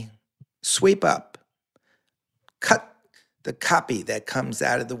day, sweep up, cut the copy that comes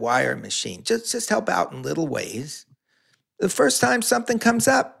out of the wire machine, just help out in little ways. The first time something comes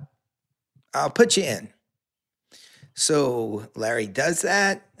up, I'll put you in. So Larry does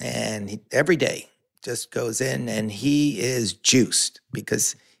that, and every day just goes in, and he is juiced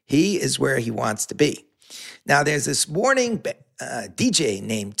because he is where he wants to be. Now, there's this morning DJ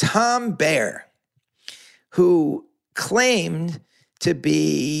named Tom Baer who claimed to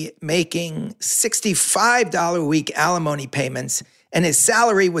be making $65 a week alimony payments, and his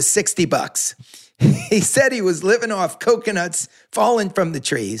salary was $60. He said he was living off coconuts falling from the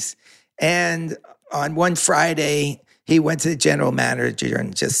trees. And on one Friday, he went to the general manager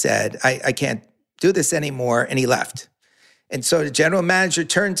and just said, I can't do this anymore, and he left. And so the general manager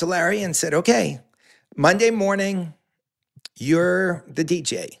turned to Larry and said, okay, Monday morning, you're the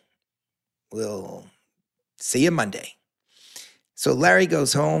DJ. We'll see you Monday. So Larry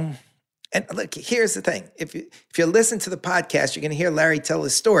goes home. And look, here's the thing. If you listen to the podcast, you're going to hear Larry tell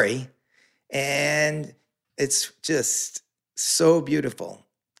his story. And it's just so beautiful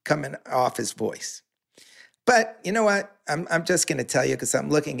coming off his voice. But you know what? I'm just going to tell you because I'm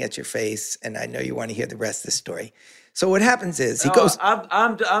looking at your face and I know you want to hear the rest of the story. So what happens is he goes.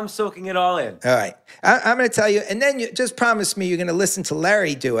 I'm soaking it all in. All right, I'm going to tell you, and then you just promise me you're going to listen to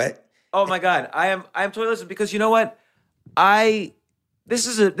Larry do it. Oh my God, I'm totally listening because you know what, this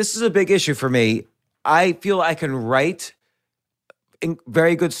is a big issue for me. I feel I can write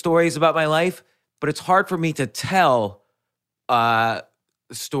very good stories about my life, but it's hard for me to tell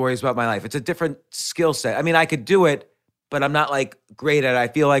stories about my life. It's a different skill set. I mean, I could do it, but I'm not like great at it. I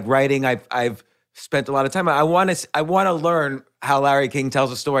feel like writing. I've spent a lot of time. I want to learn how Larry King tells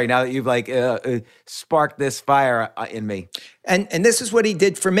a story now that you've sparked this fire in me. And this is what he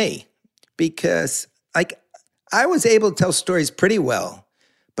did for me, because I was able to tell stories pretty well,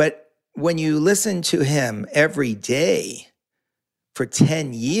 but when you listen to him every day for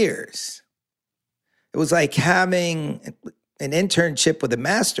 10 years, it was like having an internship with a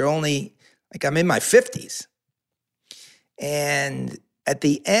master, only like I'm in my 50s. And at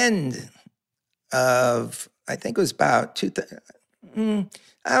the end of, I think it was about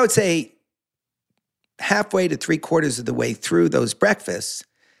I would say halfway to 3/4 of the way through those breakfasts,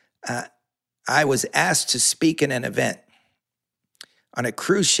 I was asked to speak in an event on a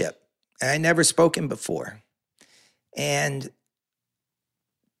cruise ship. And I never spoken before. And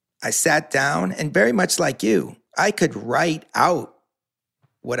I sat down, and very much like you, I could write out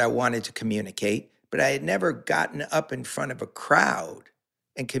what I wanted to communicate, but I had never gotten up in front of a crowd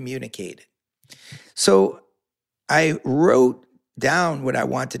and communicated. So I wrote down what I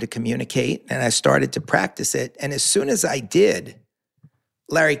wanted to communicate, and I started to practice it. And as soon as I did,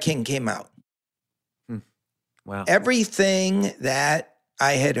 Larry King came out. Wow. Everything that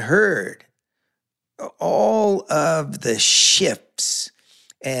I had heard all of the shifts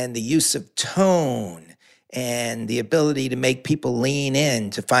and the use of tone and the ability to make people lean in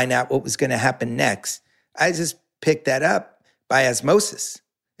to find out what was going to happen next. I just picked that up by osmosis.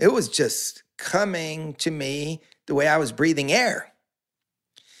 It was just coming to me the way I was breathing air.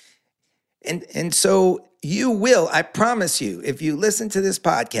 And so you will, I promise you, if you listen to this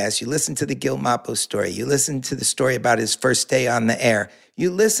podcast, you listen to the Gil Mappo story, you listen to the story about his first day on the air, you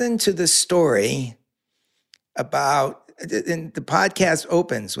listen to the story about, and the podcast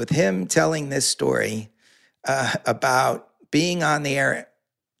opens with him telling this story about being on the air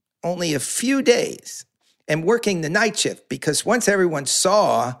only a few days and working the night shift, because once everyone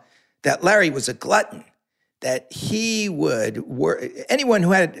saw that Larry was a glutton, that he would work, anyone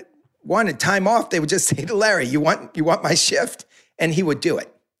who wanted time off, they would just say to Larry, you want my shift? And he would do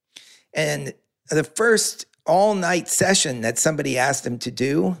it. And the first all-night session that somebody asked him to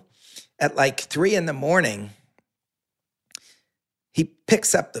do at like 3 a.m, he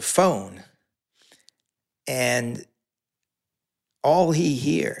picks up the phone and all he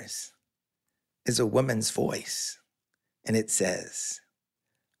hears is a woman's voice. And it says,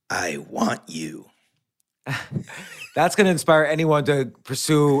 I want you. That's going to inspire anyone to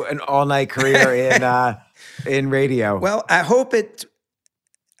pursue an all-night career in radio. Well, I hope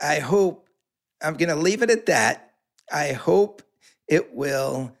I'm going to leave it at that. I hope it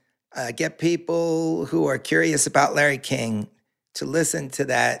will get people who are curious about Larry King to listen to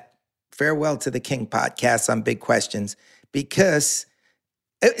that Farewell to the King podcast on Big Questions, because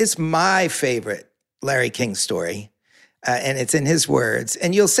it's my favorite Larry King story, and it's in his words.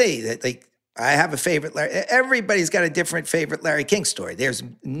 And you'll see that, like, I have a favorite Larry. Everybody's got a different favorite Larry King story. There's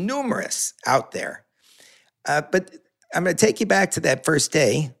numerous out there. But I'm going to take you back to that first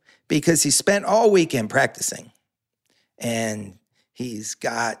day, because he spent all weekend practicing. And he's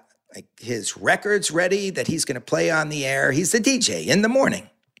got like his records ready that he's going to play on the air. He's the DJ in the morning.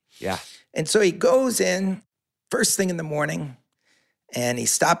 Yeah. And so he goes in first thing in the morning, and he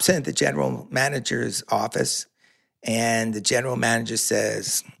stops in at the general manager's office. And the general manager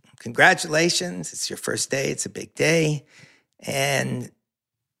says, congratulations, it's your first day, it's a big day. And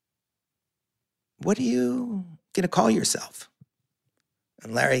what are you going to call yourself?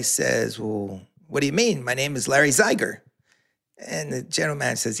 And Larry says, well, what do you mean? My name is Larry Zeiger. And the general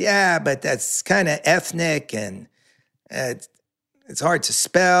manager says, yeah, but that's kind of ethnic and it's hard to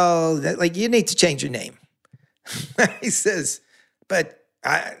spell. Like, you need to change your name. He says, but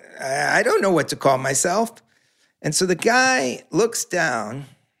I don't know what to call myself. And so the guy looks down,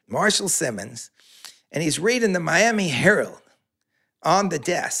 Marshall Simmons, and he's reading the Miami Herald on the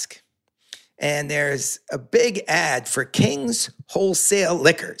desk. And there's a big ad for King's Wholesale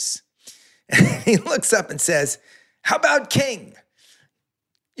Liquors. And he looks up and says, how about King?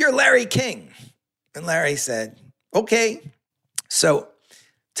 You're Larry King. And Larry said, okay. So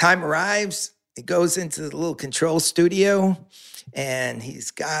time arrives. He goes into the little control studio, and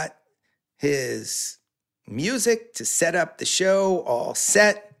he's got his music to set up the show all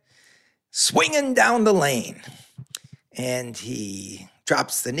set, swinging down the lane. And he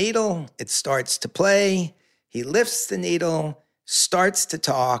drops the needle. It starts to play. He lifts the needle, starts to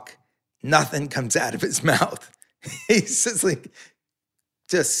talk. Nothing comes out of his mouth. He's just like,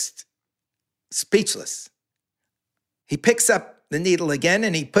 just speechless. He picks up the needle again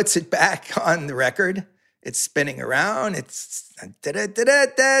and he puts it back on the record. It's spinning around. It's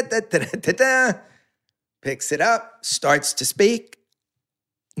da-da-da-da-da-da-da-da-da. Picks it up, starts to speak.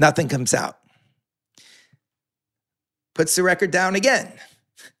 Nothing comes out. Puts the record down again.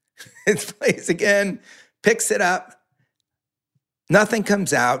 It plays again, picks it up. Nothing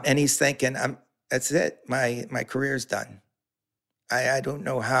comes out, and he's thinking, that's it. My career's done. I don't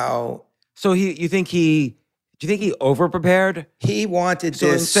know how. So do you think he over-prepared? He wanted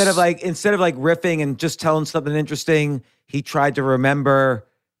So this. instead of like riffing and just telling something interesting, he tried to remember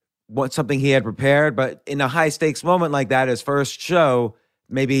something he had prepared. But in a high-stakes moment like that, his first show,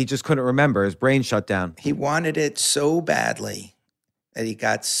 maybe he just couldn't remember. His brain shut down. He wanted it so badly that he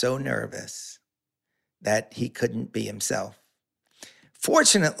got so nervous that he couldn't be himself.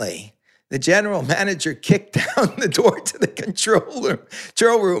 Fortunately, the general manager kicked down the door to the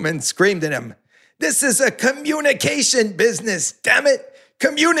control room and screamed at him, "This is a communication business, damn it,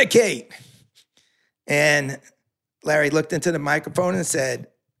 communicate." And Larry looked into the microphone and said,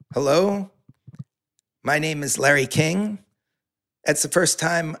 "Hello, my name is Larry King. That's the first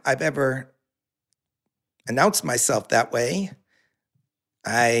time I've ever announced myself that way.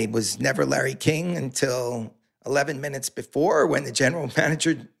 I was never Larry King until 11 minutes before, when the general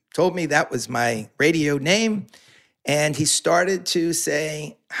manager told me that was my radio name. And he started to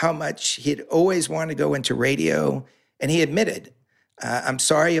say how much he'd always wanted to go into radio. And he admitted, I'm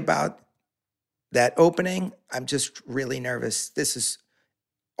sorry about that opening. I'm just really nervous. This is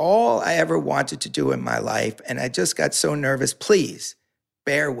all I ever wanted to do in my life. And I just got so nervous. Please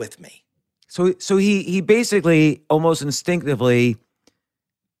bear with me. So he basically almost instinctively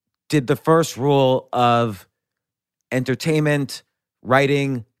did the first rule of entertainment,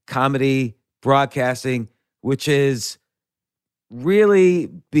 writing, comedy, broadcasting, which is really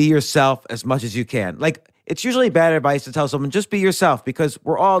be yourself as much as you can. Like, it's usually bad advice to tell someone, just be yourself, because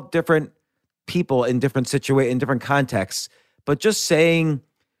we're all different people in different in different contexts. But just saying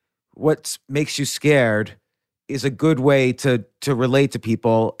what makes you scared is a good way to relate to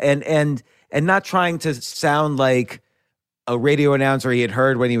people, and not trying to sound like a radio announcer he had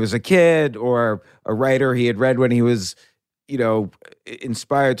heard when he was a kid, or a writer he had read when he was,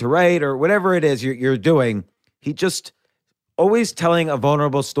 inspired to write, or whatever it is you're doing. He just always telling a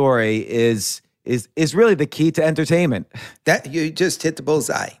vulnerable story is really the key to entertainment. That you just hit the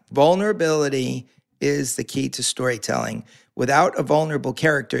bullseye. Vulnerability is the key to storytelling. Without a vulnerable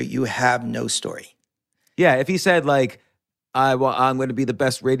character, you have no story. Yeah, if he said like, I'm going to be the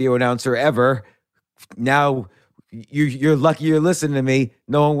best radio announcer ever, now you're lucky you're listening to me,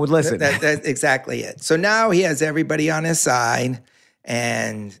 no one would listen. That's exactly it. So now he has everybody on his side,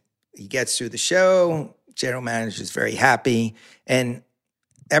 and he gets through the show. General manager is very happy, and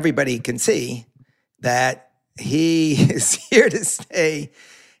everybody can see that he is here to stay,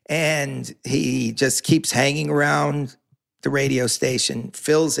 and he just keeps hanging around the radio station,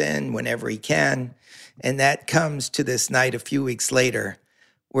 fills in whenever he can, and that comes to this night a few weeks later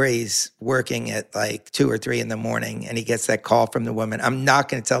where he's working at like 2 or 3 in the morning, and he gets that call from the woman. I'm not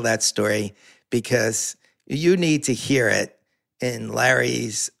going to tell that story because you need to hear it in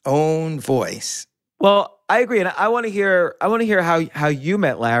Larry's own voice. Well, I agree, and I want to hear how you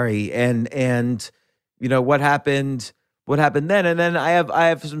met Larry, and what happened then, and then I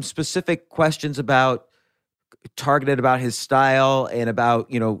have some specific questions targeted about his style and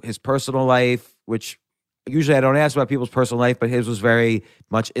about his personal life, which usually I don't ask about people's personal life, but his was very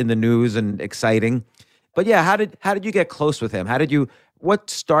much in the news and exciting. But yeah, how did you get close with him? What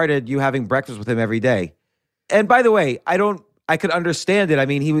started you having breakfast with him every day? And by the way, I could understand it. I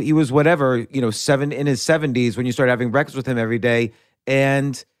mean, he was whatever, in his 70s when you started having breakfast with him every day.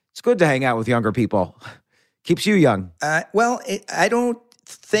 And it's good to hang out with younger people. Keeps you young. I don't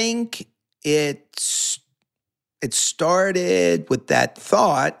think it started with that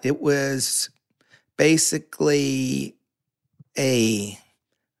thought. It was basically I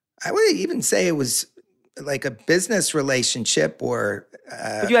would even say it was like a business relationship, or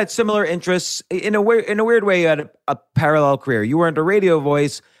but you had similar interests in a weird way. You had a parallel career. You weren't a radio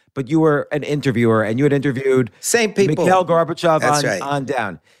voice, but you were an interviewer, and you had interviewed same people, Mikhail Gorbachev. That's right. On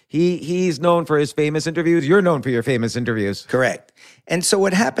down. He's known for his famous interviews. You're known for your famous interviews. Correct. And so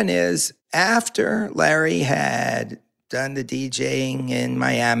what happened is, after Larry had done the DJing in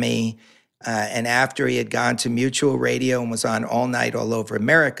Miami, and after he had gone to Mutual Radio and was on All Night All Over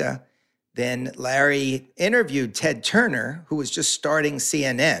America, then Larry interviewed Ted Turner, who was just starting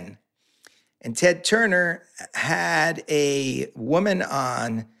CNN. And Ted Turner had a woman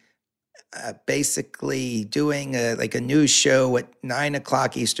on basically doing a news show at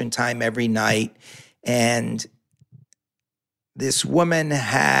 9:00 Eastern time every night. And this woman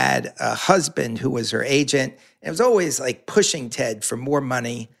had a husband who was her agent. And it was always like pushing Ted for more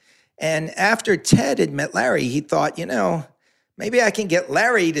money. And after Ted had met Larry, he thought, maybe I can get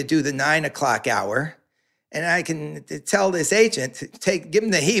Larry to do the 9:00 hour, and I can tell this agent to give him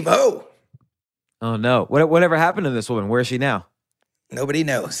the heave-ho. Oh no! Whatever happened to this woman? Where is she now? Nobody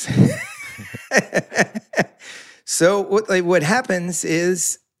knows. So what happens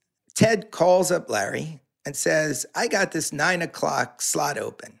is Ted calls up Larry and says, I got this 9:00 slot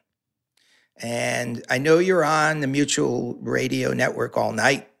open, and I know you're on the Mutual Radio Network all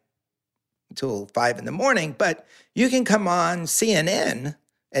night until 5 in the morning, but you can come on CNN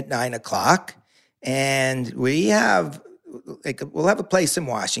at 9:00, and we'll have a place in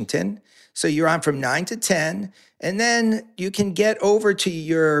Washington. So you're on from 9 to 10, and then you can get over to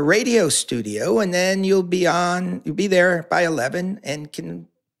your radio studio, and then you'll be there by 11 and can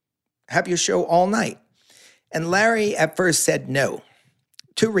have your show all night. And Larry at first said no.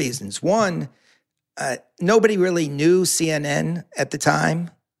 2 reasons. One, nobody really knew CNN at the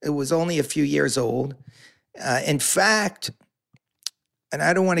time. It was only a few years old. In fact, and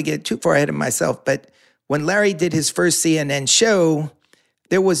I don't want to get too far ahead of myself, but when Larry did his first CNN show,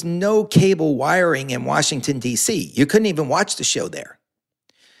 there was no cable wiring in Washington, D.C. You couldn't even watch the show there.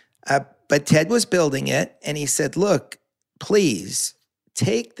 But Ted was building it, and he said, look, please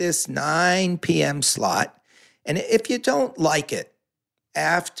take this 9 p.m. slot, and if you don't like it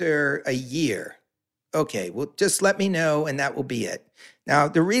after a year, okay, well, just let me know, and that will be it. Now,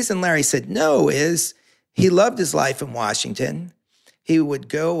 the reason Larry said no is he loved his life in Washington. He would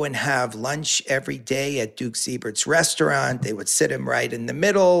go and have lunch every day at Duke Siebert's restaurant. They would sit him right in the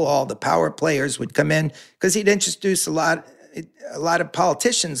middle. All the power players would come in because he'd introduce a lot of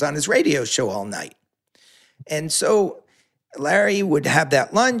politicians on his radio show all night. And so Larry would have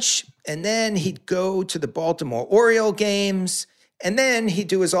that lunch, and then he'd go to the Baltimore Oriole games, and then he'd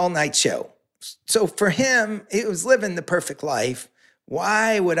do his all-night show. So for him, he was living the perfect life.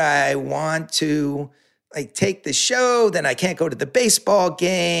 Why would I want to take the show? Then I can't go to the baseball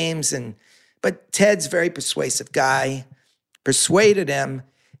games. But Ted's a very persuasive guy, persuaded him,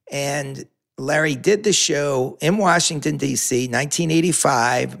 and Larry did the show in Washington, D.C.,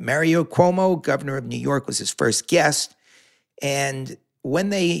 1985. Mario Cuomo, governor of New York, was his first guest. And when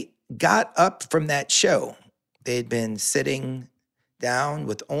they got up from that show, they'd been sitting down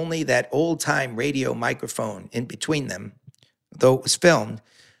with only that old-time radio microphone in between them, though it was filmed.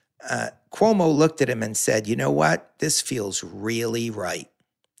 Cuomo looked at him and said, you know what? This feels really right.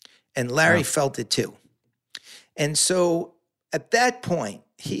 And Larry felt it too. And so at that point,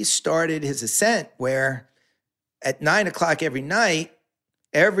 he started his ascent where at 9 o'clock every night,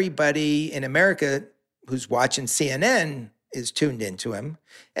 everybody in America who's watching CNN is tuned into him.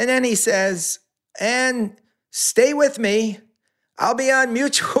 And then he says, and stay with me. I'll be on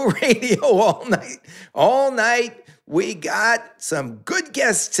Mutual Radio all night. All night. We got some good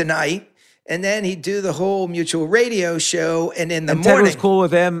guests tonight. And then he'd do the whole Mutual Radio show. And in the morning. Ted was cool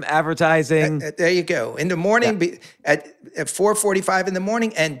with him advertising. There you go. In the morning, at 4:45 in the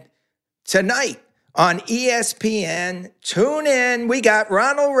morning. And tonight on ESPN, tune in. We got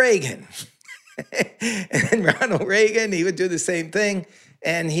Ronald Reagan. And Ronald Reagan, he would do the same thing.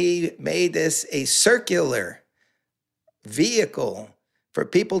 And he made this a circular vehicle for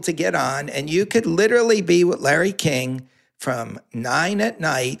people to get on. And you could literally be with Larry King from 9 at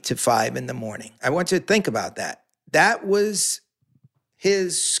night to 5 in the morning. I want you to think about that. That was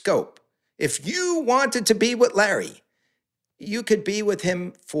his scope. If you wanted to be with Larry, you could be with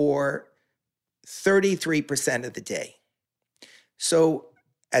him for 33% of the day. So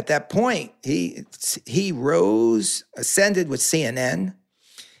at that point, he rose, ascended with CNN,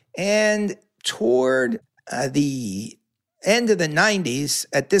 and toward the end of the 90s,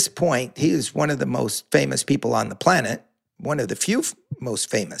 at this point, he was one of the most famous people on the planet, one of the few most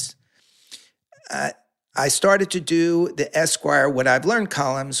famous. I started to do the Esquire What I've Learned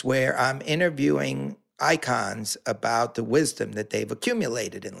columns where I'm interviewing icons about the wisdom that they've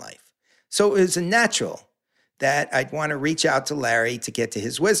accumulated in life. So it was a natural that I'd want to reach out to Larry to get to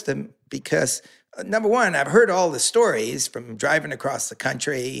his wisdom because, number one, I've heard all the stories from driving across the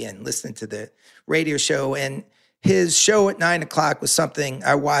country and listening to the radio show, and his show at 9 o'clock was something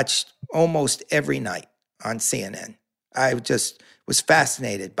I watched almost every night on CNN. I just was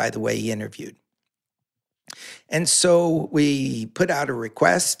fascinated by the way he interviewed. And so we put out a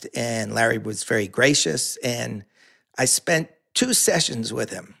request, and Larry was very gracious, and I spent 2 sessions with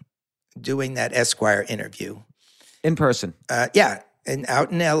him doing that Esquire interview. In person? And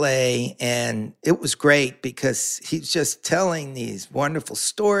out in LA, and it was great because he's just telling these wonderful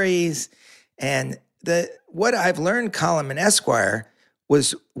stories. And the What I've Learned column in Esquire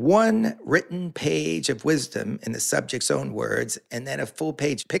was 1 written page of wisdom in the subject's own words, and then a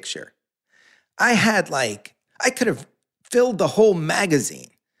full-page picture. I could have filled the whole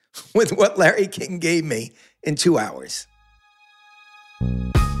magazine with what Larry King gave me in 2 hours.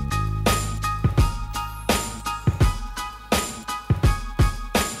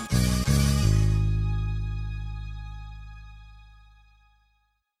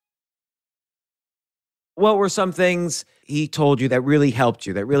 What were some things he told you that really helped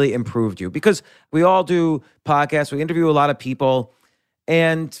you, that really improved you? Because we all do podcasts, we interview a lot of people,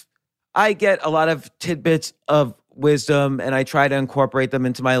 and I get a lot of tidbits of wisdom, and I try to incorporate them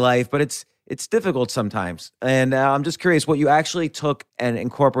into my life, but it's difficult sometimes. And I'm just curious what you actually took and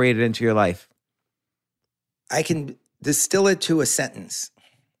incorporated into your life. I can distill it to a sentence.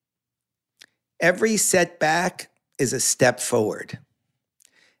 Every setback is a step forward.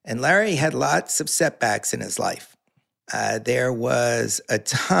 And Larry had lots of setbacks in his life. There was a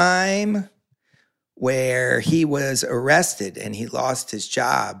time where he was arrested and he lost his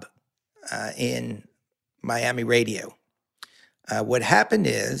job in Miami radio. What happened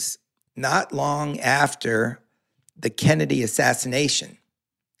is, not long after the Kennedy assassination,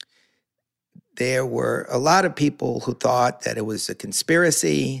 there were a lot of people who thought that it was a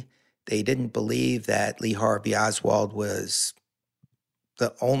conspiracy, They didn't believe that Lee Harvey Oswald was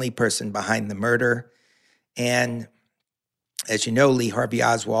the only person behind the murder. And as you know, Lee Harvey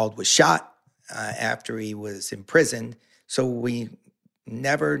Oswald was shot after he was imprisoned. So we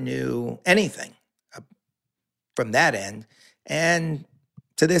never knew anything from that end. And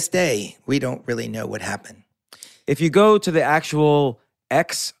to this day, we don't really know what happened. If you go to the actual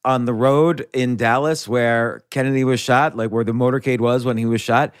X on the road in Dallas where Kennedy was shot, like where the motorcade was when he was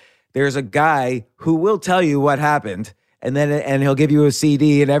shot, there's a guy who will tell you what happened. And he'll give you a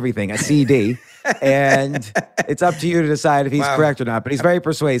CD and everything, a CD. And it's up to you to decide if he's correct or not. But he's very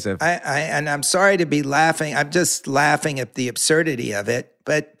persuasive. And I'm sorry to be laughing. I'm just laughing at the absurdity of it.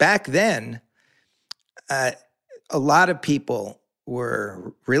 But back then, a lot of people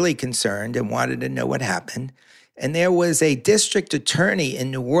were really concerned and wanted to know what happened. And there was a district attorney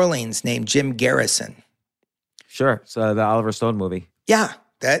in New Orleans named Jim Garrison. Sure. So the Oliver Stone movie. Yeah,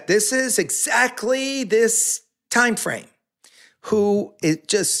 this is exactly this time frame. Who it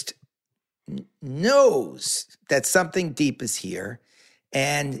just knows that something deep is here,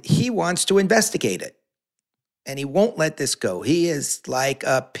 and he wants to investigate it. And he won't let this go. He is like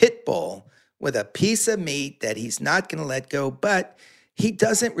a pit bull with a piece of meat that he's not going to let go, but he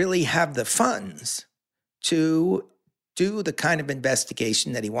doesn't really have the funds to do the kind of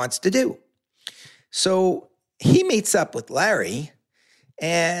investigation that he wants to do. So he meets up with Larry,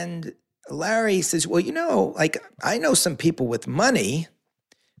 and Larry says, well, you know, like I know some people with money,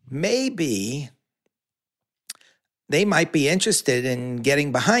 maybe they might be interested in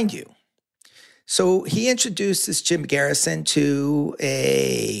getting behind you. So he introduces Jim Garrison to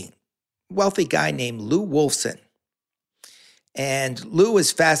a wealthy guy named Lou Wolfson. And Lou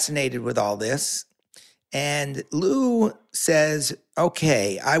is fascinated with all this. And Lou says,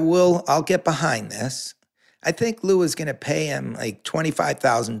 okay, I'll get behind this. I think Lou was going to pay him like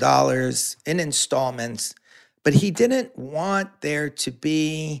 $25,000 in installments, but he didn't want there to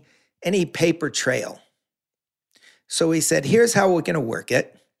be any paper trail. So he said, here's how we're going to work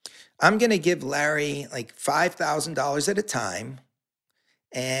it. I'm going to give Larry like $5,000 at a time,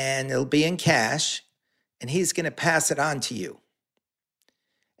 and it'll be in cash, and he's going to pass it on to you.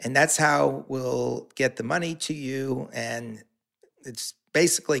 And that's how we'll get the money to you, and it's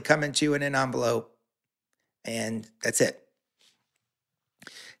basically coming to you in an envelope. And that's it.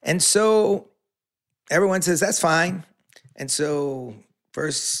 And so everyone says, that's fine. And so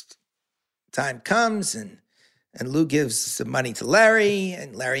first time comes and Lou gives the money to Larry,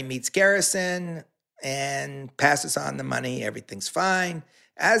 and Larry meets Garrison and passes on the money. Everything's fine.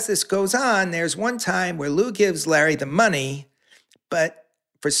 As this goes on, there's one time where Lou gives Larry the money, but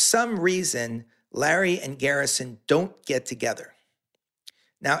for some reason, Larry and Garrison don't get together.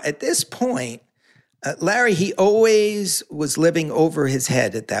 Now, at this point, Larry, he always was living over his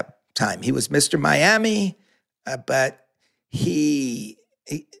head at that time. He was Mr. Miami, but he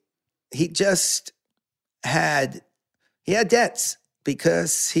just had debts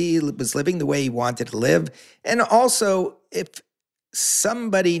because he was living the way he wanted to live. And also, if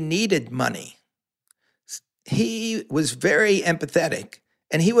somebody needed money, he was very empathetic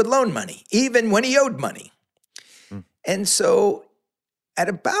and he would loan money, even when he owed money. And so at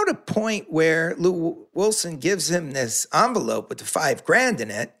about a point where Lou Wilson gives him this envelope with the $5,000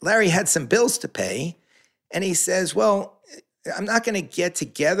 in it, Larry had some bills to pay. And he says, well, I'm not going to get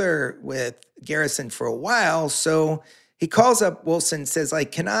together with Garrison for a while. So he calls up Wilson and says,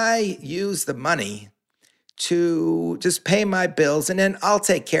 like, can I use the money to just pay my bills, and then I'll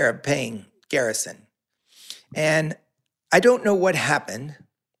take care of paying Garrison. And I don't know what happened,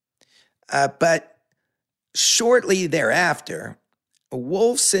 but shortly thereafter,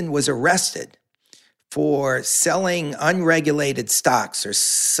 Wolfson was arrested for selling unregulated stocks or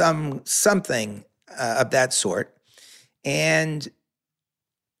something of that sort. And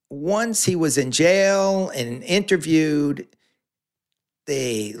once he was in jail and interviewed,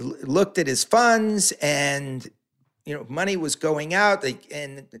 they looked at his funds, and money was going out,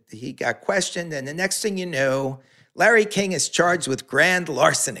 and he got questioned. And the next thing you know, Larry King is charged with grand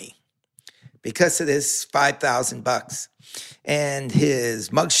larceny because of this $5,000. And his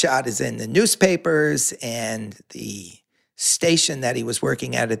mugshot is in the newspapers, and the station that he was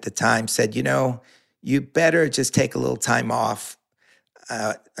working at the time said, you better just take a little time off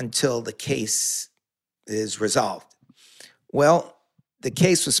until the case is resolved. Well, the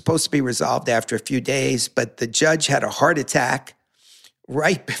case was supposed to be resolved after a few days, but the judge had a heart attack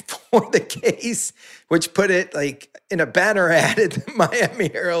right before the case, which put it like in a banner ad at the Miami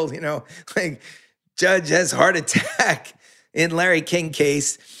Herald, like judge has heart attack in Larry King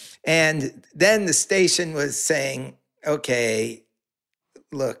case. And then the station was saying, okay,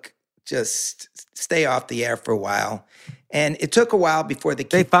 look, just stay off the air for a while. And it took a while before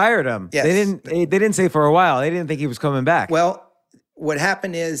They fired him. Yes. They didn't say for a while. They didn't think he was coming back. Well, what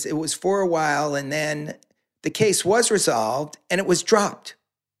happened is it was for a while, and then the case was resolved and it was dropped.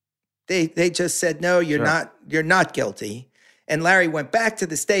 They just said, no, you're not guilty. And Larry went back to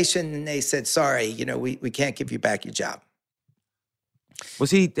the station and they said, sorry, we can't give you back your job.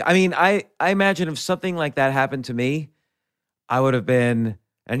 Was he, I mean, I imagine if something like that happened to me, I would have been,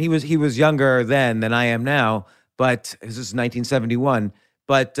 and he was younger then than I am now, but this is 1971,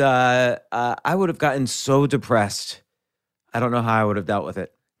 but I would have gotten so depressed. I don't know how I would have dealt with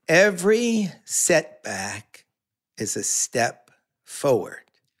it. Every setback is a step forward.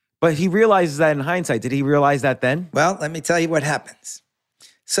 But he realizes that in hindsight. Did he realize that then? Well, let me tell you what happens.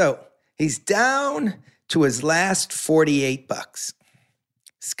 So he's down to his last $48.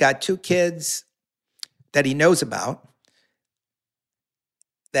 He's got 2 kids that he knows about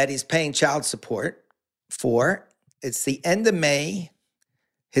that he's paying child support for. It's the end of May.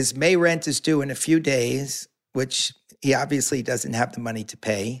 His May rent is due in a few days, which he obviously doesn't have the money to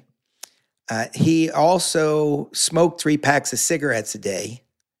pay. He also smoked 3 packs of cigarettes a day.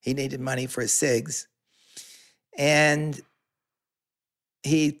 He needed money for his cigs. And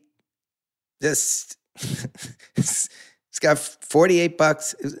he just, he's got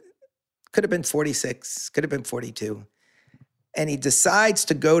 $48. Could have been 46, could have been 42. And he decides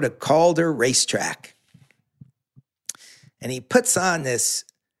to go to Calder Racetrack. And he puts on this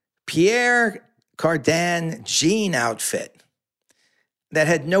Pierre Cardin jean outfit that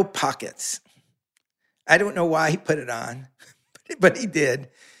had no pockets. I don't know why he put it on, but he did.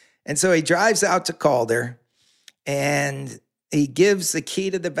 And so he drives out to Calder and he gives the key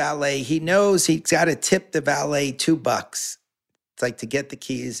to the valet. He knows he's got to tip the valet $2. It's like to get the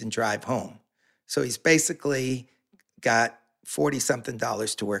keys and drive home. So he's basically got $40-something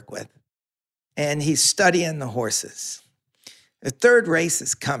to work with. And he's studying the horses. The third race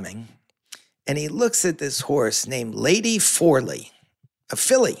is coming. And he looks at this horse named Lady Forley, a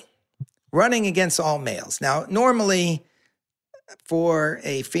filly, running against all males. Now, normally, for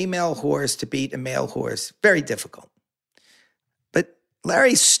a female horse to beat a male horse, very difficult. But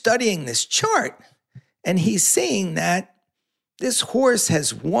Larry's studying this chart, and he's seeing that this horse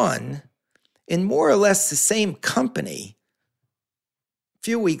has won in more or less the same company a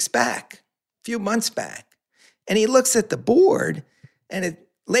few weeks back, a few months back. And he looks at the board, and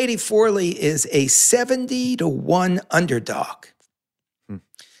Lady Forley is a 70-1 underdog.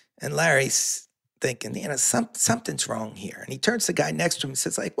 And Larry's thinking, something's wrong here. And he turns to the guy next to him and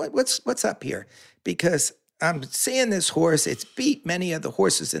says, like, what's up here? Because I'm seeing this horse. It's beat many of the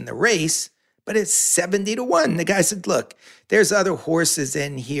horses in the race, but it's 70-1. The guy said, look, there's other horses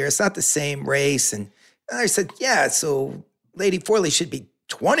in here. It's not the same race. And I said, yeah, so Lady Forley should be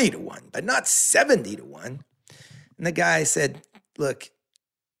 20-1, but not 70-1. And the guy said, look,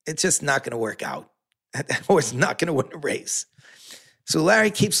 it's just not going to work out. That horse is not going to win the race. So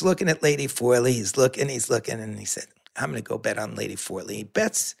Larry keeps looking at Lady Forley. He's looking, and he said, I'm going to go bet on Lady Forley. He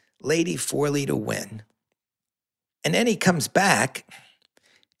bets Lady Forley to win. And then he comes back,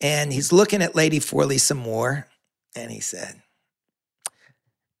 and he's looking at Lady Forley some more, and he said,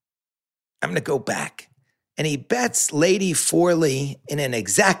 I'm going to go back. And he bets Lady Forley in an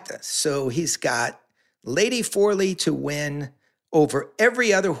exacta. So he's got Lady Forley to win over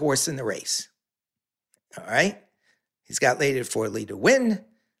every other horse in the race. All right? He's got Lady Forley to win,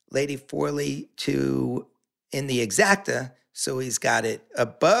 Lady Forley to in the exacta, so he's got it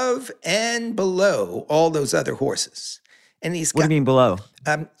above and below all those other horses. And he's What do you mean below?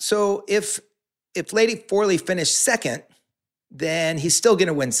 So if Lady Forley finished second, then he's still going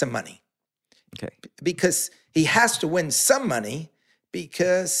to win some money. Okay. Because he has to win some money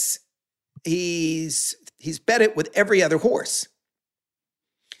because he's bet it with every other horse.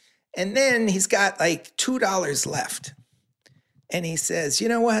 And then he's got like $2 left. And he says, you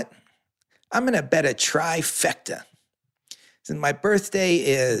know what? I'm going to bet a trifecta. Since my birthday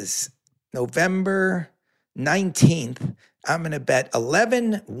is November 19th, I'm going to bet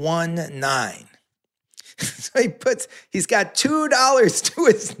 11-1-9. So he's got $2 to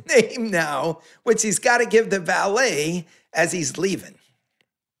his name now, which he's got to give the valet as he's leaving.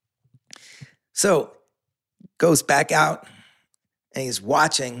 So goes back out and he's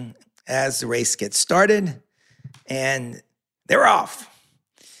watching as the race gets started, and they're off.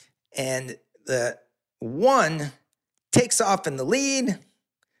 And the 1 takes off in the lead,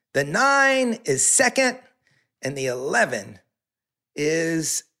 the 9 is second, and the 11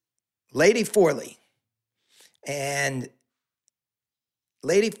 is Lady Forley. And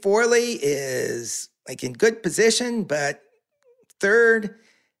Lady Forley is like in good position, but third.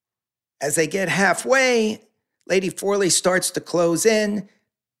 As they get halfway, Lady Forley starts to close in,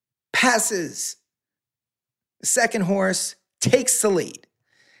 passes the second horse, takes the lead.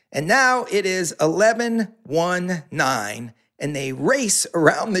 And now it is 11-1-9, and they race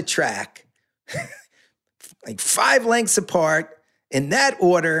around the track like 5 lengths apart in that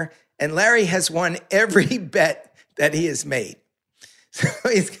order, and Larry has won every bet that he has made. So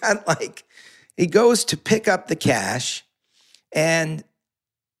he's got he goes to pick up the cash, and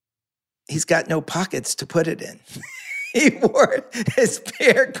he's got no pockets to put it in. He wore his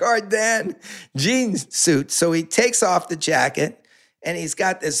Pierre Cardin jean suit, so he takes off the jacket, and he's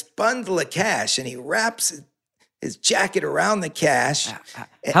got this bundle of cash, and he wraps his jacket around the cash.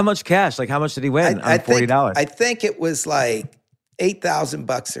 How much cash? Like, how much did he win on $40? I think it was like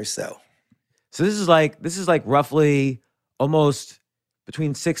 $8,000 or so. So this is like roughly almost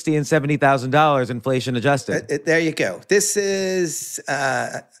between $60,000 and $70,000 inflation adjusted. There you go. This is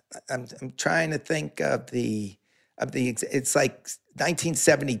I'm trying to think of the it's like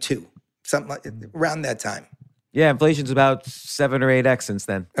 1972, something like around that time. Yeah, inflation's about 7 or 8x since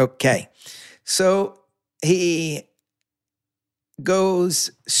then. Okay. So he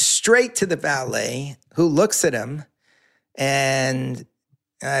goes straight to the valet, who looks at him and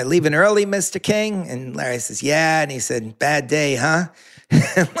leaving early, Mr. King? And Larry says, yeah. And he said, bad day, huh?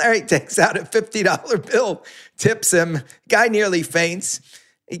 And Larry takes out a $50 bill, tips him. Guy nearly faints.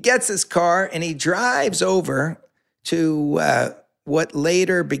 He gets his car and he drives over to what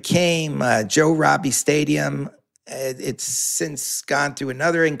later became Joe Robbie Stadium. It's since gone through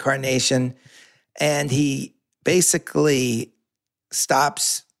another incarnation. And he basically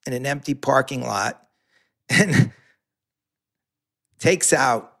stops in an empty parking lot and takes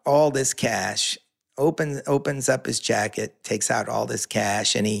out all this cash, opens up his jacket, takes out all this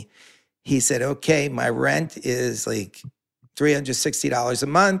cash, and he said, okay, my rent is like $360 a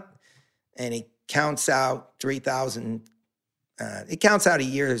month, and he counts out $3,000. He counts out a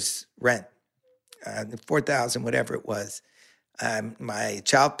year's rent, $4,000, whatever it was. My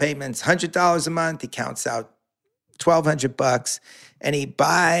child payment's $100 a month. He counts out $1,200, and he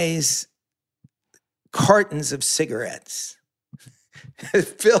buys cartons of cigarettes.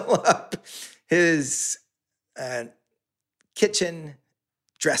 Fill up his kitchen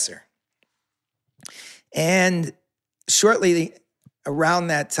dresser. And shortly around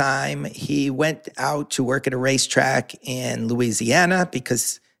that time, he went out to work at a racetrack in Louisiana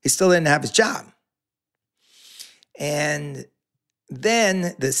because he still didn't have his job. And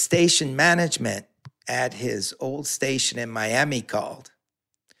then the station management at his old station in Miami called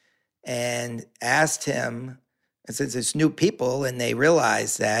and asked him, and since it's new people and they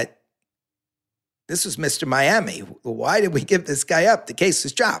realized that this was Mr. Miami, why did we give this guy up? The case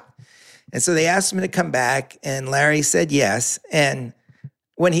was dropped. And so they asked him to come back, and Larry said yes. And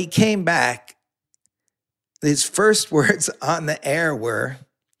when he came back, his first words on the air were,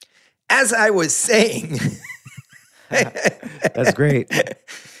 as I was saying. That's great.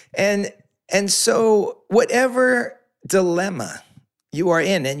 And so whatever dilemma you are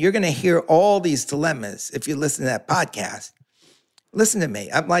in, and you're going to hear all these dilemmas if you listen to that podcast. Listen to me.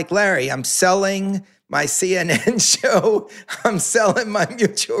 I'm like Larry. I'm selling my CNN show. I'm selling my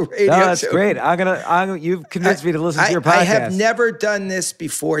mutual radio no, that's show. Great. You've convinced me to listen to your podcast. I have never done this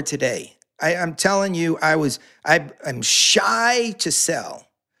before today. I'm telling you, I'm shy to sell.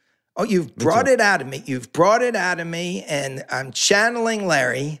 Oh, you've brought it out of me. You've brought it out of me, and I'm channeling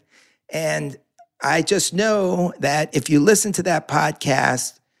Larry. And I just know that if you listen to that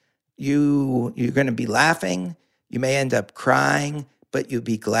podcast, you're going to be laughing. You may end up crying, but you'll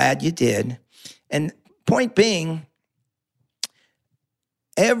be glad you did. And point being,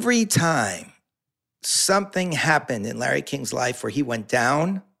 every time something happened in Larry King's life where he went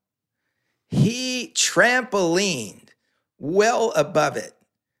down, he trampolined well above it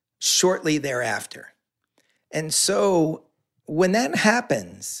shortly thereafter. And so when that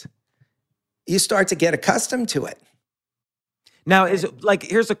happens, you start to get accustomed to it. Now,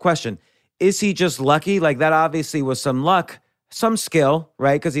 here's the question. Is he just lucky? Like, that obviously was some luck, some skill,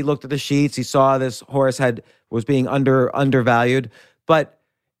 right? Because he looked at the sheets, he saw this horse was being undervalued. But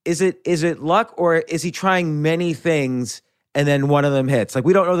is it luck, or is he trying many things and then one of them hits? Like,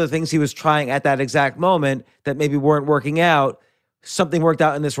 we don't know the things he was trying at that exact moment that maybe weren't working out. Something worked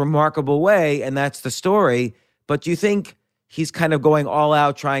out in this remarkable way, and that's the story. But do you think he's kind of going all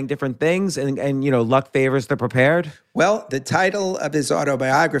out, trying different things, and luck favors the prepared? Well, the title of his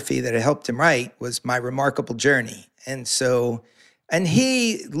autobiography that it helped him write was My Remarkable Journey. And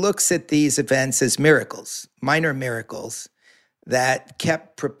he looks at these events as miracles, minor miracles that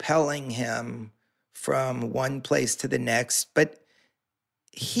kept propelling him from one place to the next. But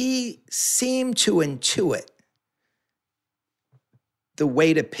he seemed to intuit the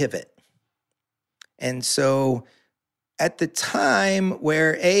way to pivot. And so at the time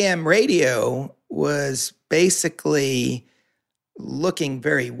where AM radio was basically looking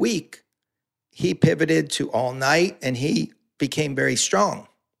very weak, he pivoted to all night and he became very strong.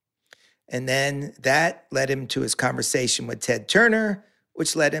 And then that led him to his conversation with Ted Turner,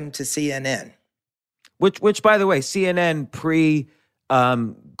 which led him to CNN. Which, by the way, CNN pre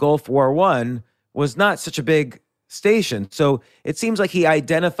Gulf War I was not such a big station. So it seems like he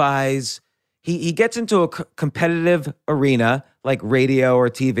identifies, he gets into a competitive arena like radio or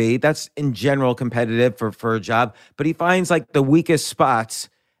TV. That's in general competitive for a job, but he finds like the weakest spots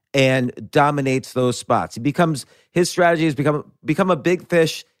and dominates those spots. His strategy has become a big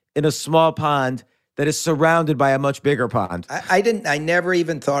fish in a small pond that is surrounded by a much bigger pond. I never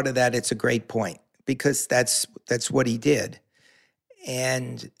even thought of that. It's a great point because that's what he did.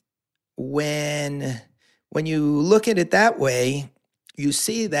 And when you look at it that way, you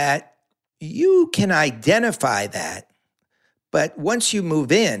see that you can identify that, but once you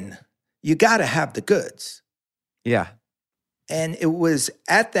move in, you got to have the goods. Yeah. And it was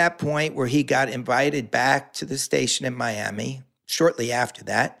at that point where he got invited back to the station in Miami. Shortly after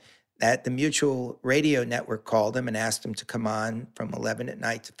that the Mutual Radio Network called him and asked him to come on from 11 at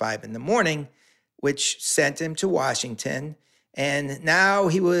night to 5 in the morning, which sent him to Washington. And now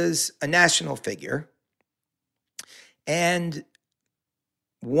he was a national figure. And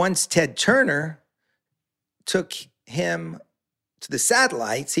once Ted Turner took him to the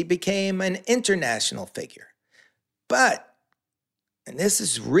satellites, he became an international figure. But, and this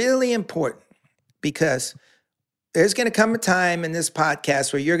is really important because there's going to come a time in this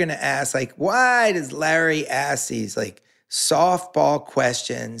podcast where you're going to ask, like, why does Larry ask these like softball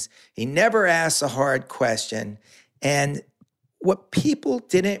questions? He never asks a hard question. And what people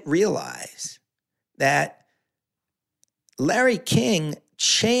didn't realize that Larry King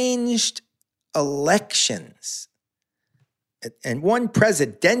changed elections and won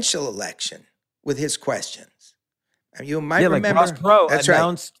presidential election with his questions. You might remember. Like Ross Perot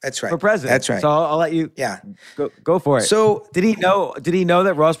announced That's right. for president. That's right. So I'll let you go for it. So did he know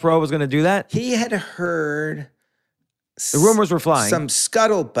that Ross Perot was going to do that? He had heard the rumors were flying. Some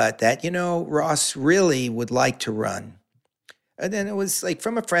scuttlebutt that, Ross really would like to run. And then it was like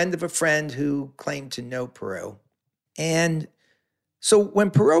from a friend of a friend who claimed to know Perot. And so when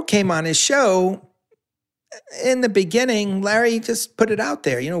Perot came on his show, in the beginning, Larry just put it out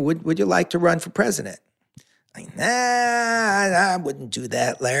there. Would you like to run for president? Like, nah, I wouldn't do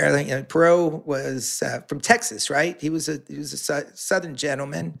that, Larry. Perot was from Texas, right? He was a Southern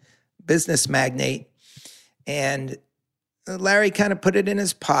gentleman, business magnate. And Larry kind of put it in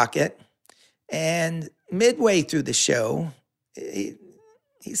his pocket. And midway through the show, he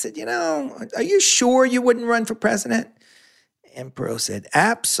said, are you sure you wouldn't run for president? And Perot said,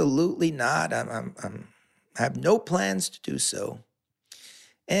 absolutely not. I have no plans to do so.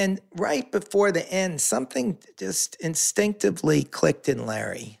 And right before the end, something just instinctively clicked in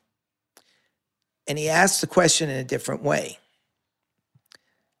Larry. And he asked the question in a different way.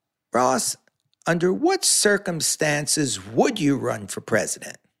 Ross, under what circumstances would you run for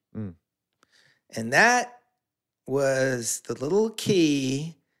president? Mm. And that was the little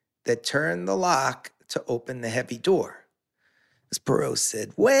key that turned the lock to open the heavy door. As Perot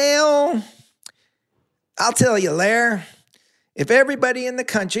said, well, I'll tell you, Larry, if everybody in the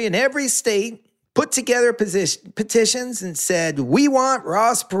country in every state put together petitions and said, we want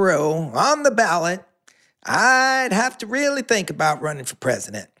Ross Perot on the ballot, I'd have to really think about running for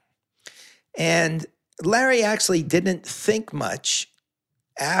president. And Larry actually didn't think much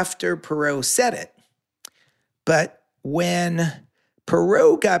after Perot said it. But when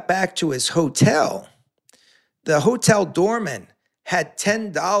Perot got back to his hotel, the hotel doorman had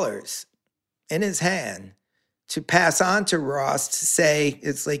 $10 in his hand to pass on to Ross to say,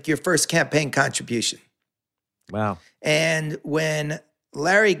 it's like your first campaign contribution. Wow. And when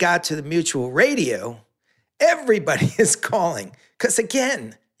Larry got to the Mutual Radio, everybody is calling. Because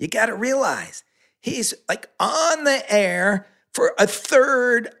again, you got to realize he's like on the air for a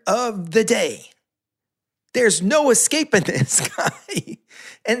third of the day. There's no escaping this guy.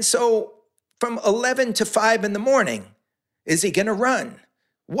 And so from 11 to 5 in the morning, is he going to run?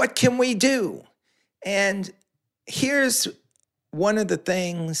 What can we do? And here's one of the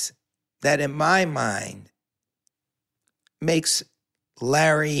things that in my mind makes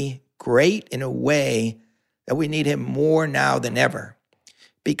Larry great in a way that we need him more now than ever.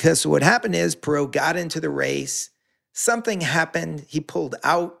 Because what happened is Perot got into the race, something happened, he pulled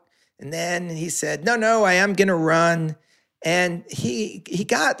out, and then he said, no, I am going to run. And he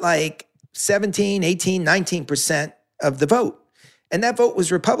got like 17, 18, 19% of the vote. And that vote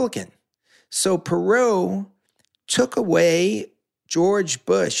was Republican. So Perot took away George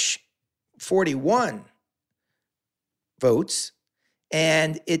Bush 41 votes,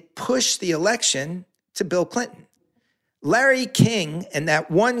 and it pushed the election to Bill Clinton. Larry King, and that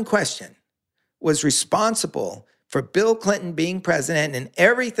one question, was responsible for Bill Clinton being president and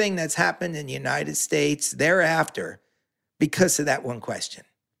everything that's happened in the United States thereafter because of that one question.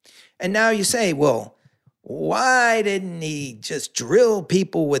 And now you say, well, why didn't he just drill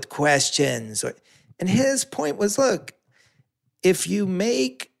people with questions? And his point was, look, if you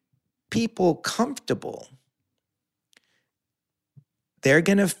make people comfortable, they're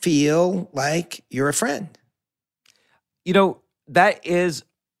going to feel like you're a friend. You know, that is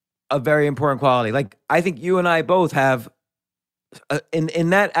a very important quality. Like, I think you and I both have,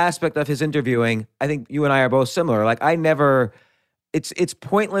 in that aspect of his interviewing, I think you and I are both similar. Like, it's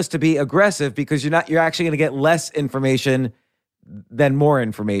pointless to be aggressive because you're actually going to get less information than more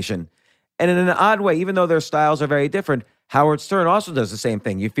information. And in an odd way, even though their styles are very different, Howard Stern also does the same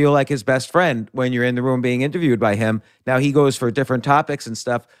thing. You feel like his best friend when you're in the room being interviewed by him. Now he goes for different topics and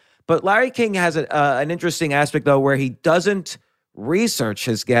stuff. But Larry King has an interesting aspect, though, where he doesn't research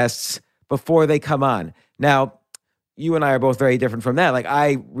his guests before they come on. Now, you and I are both very different from that. Like,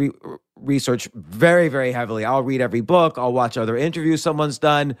 I research very, very heavily. I'll read every book. I'll watch other interviews someone's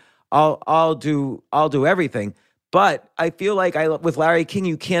done. I'll do everything. But I feel like with Larry King,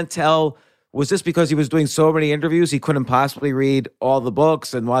 you can't tell, was this because he was doing so many interviews he couldn't possibly read all the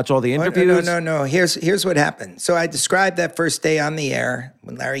books and watch all the interviews? No. Here's what happened. So I described that first day on the air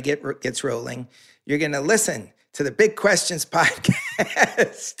when Larry gets rolling. You're going to listen to the Big Questions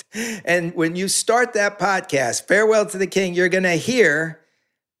podcast. And when you start that podcast, Farewell to the King, you're going to hear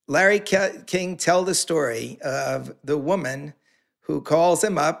Larry King tell the story of the woman who calls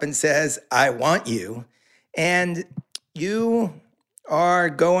him up and says, I want you. And you are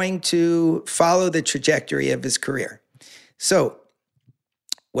going to follow the trajectory of his career. So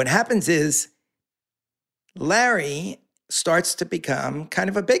what happens is Larry starts to become kind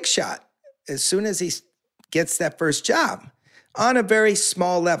of a big shot as soon as he gets that first job on a very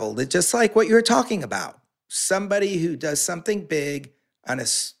small level, just like what you're talking about. Somebody who does something big on a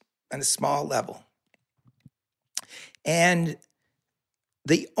small level. And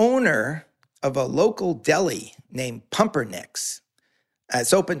the owner of a local deli named Pumpernicks,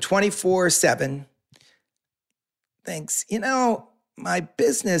 it's open 24/7, thinks, my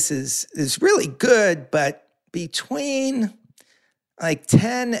business is really good, but between like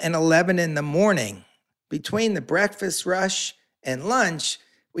 10 and 11 in the morning, between the breakfast rush and lunch,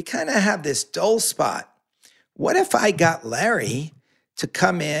 we kind of have this dull spot. What if I got Larry to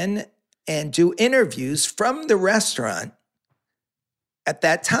come in and do interviews from the restaurant at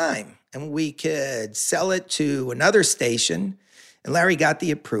that time? And we could sell it to another station. And Larry got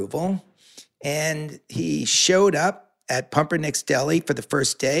the approval. And he showed up at Pumpernicks Deli for the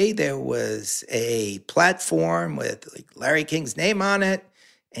first day. There was a platform with Larry King's name on it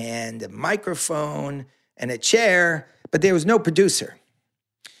and a microphone and a chair, but there was no producer.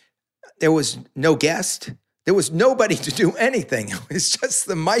 There was no guest. There was nobody to do anything. It was just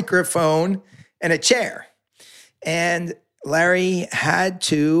the microphone and a chair. And Larry had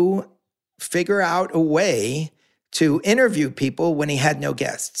to figure out a way to interview people when he had no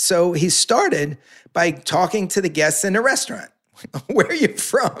guests. So he started by talking to the guests in the restaurant. Where are you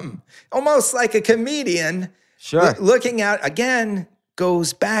from? Almost like a comedian. Sure. Looking out, again,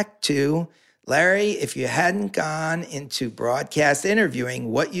 goes back to, Larry, if you hadn't gone into broadcast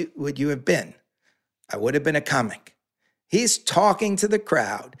interviewing, what would you have been? I would have been a comic. He's talking to the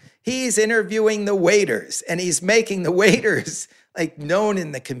crowd. He's interviewing the waiters, and he's making the waiters known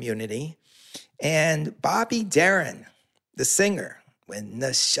in the community. And Bobby Darin, the singer, When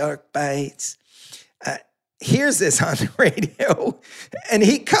the Shark Bites, hears this on the radio, and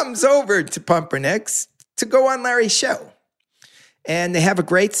he comes over to Pumpernicks to go on Larry's show. And they have a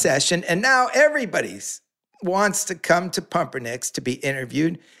great session, and now everybody wants to come to Pumpernicks to be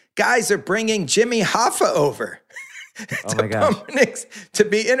interviewed. Guys are bringing Jimmy Hoffa over to Pumpernicks to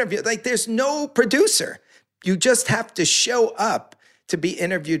be interviewed. There's no producer. You just have to show up to be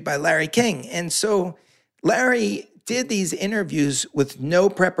interviewed by Larry King. And so Larry did these interviews with no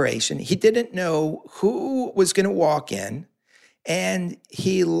preparation. He didn't know who was going to walk in, and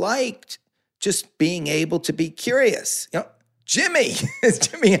he liked just being able to be curious. Jimmy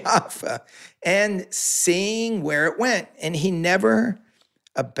Hoffa, and seeing where it went. And he never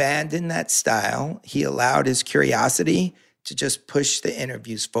abandoned that style. He allowed his curiosity to just push the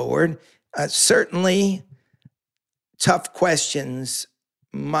interviews forward. Certainly tough questions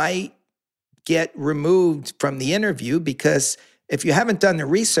might get removed from the interview because if you haven't done the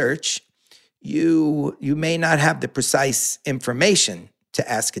research, you may not have the precise information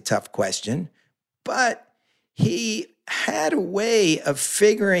to ask a tough question. But he had a way of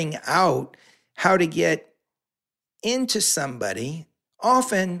figuring out how to get into somebody,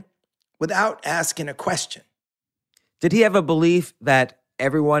 often without asking a question. Did he have a belief that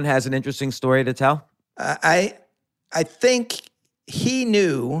everyone has an interesting story to tell? I think he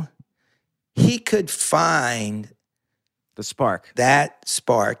knew he could find The spark. that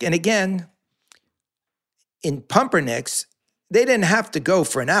spark. And again, in Pumpernicks, they didn't have to go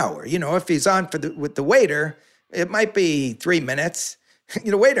for an hour. You know, if he's on with the waiter, it might be 3 minutes.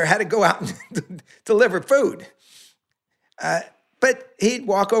 The waiter had to go out and deliver food. But he'd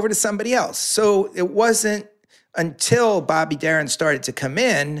walk over to somebody else. So it wasn't until Bobby Darin started to come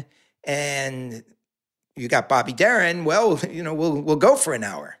in and you got Bobby Darin, well, we'll go for an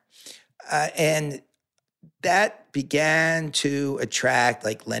hour. And that began to attract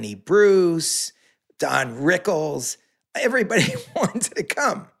like Lenny Bruce, Don Rickles. Everybody wanted to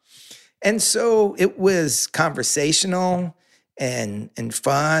come. And so it was conversational and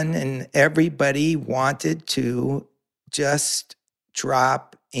fun, and everybody wanted to just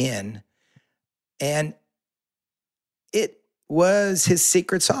drop in. And it was his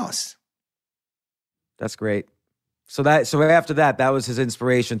secret sauce. That's great. So after that was his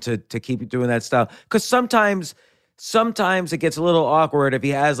inspiration to keep doing that style. Because sometimes it gets a little awkward if he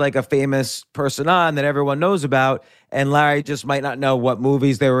has like a famous person on that everyone knows about, and Larry just might not know what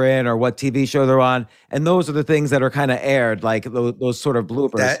movies they were in or what TV show they're on, and those are the things that are kind of aired, like those sort of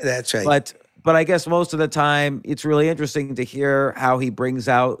bloopers. That's right. But I guess most of the time it's really interesting to hear how he brings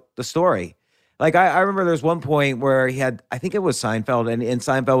out the story. Like I remember there's one point where he had, I think it was Seinfeld, and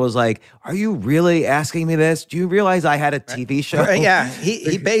Seinfeld was like, "Are you really asking me this? Do you realize I had a TV show?" Yeah,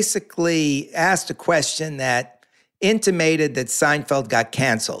 he basically asked a question that intimated that Seinfeld got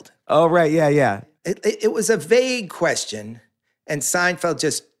canceled. Oh, right, yeah. It was a vague question, and Seinfeld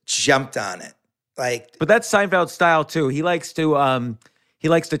just jumped on it. But that's Seinfeld's style too. He likes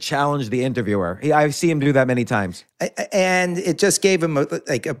to challenge the interviewer. I see him do that many times. And it just gave him a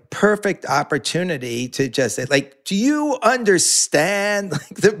perfect opportunity to just say, like, do you understand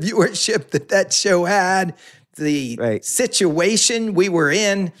the viewership that show had, the situation we were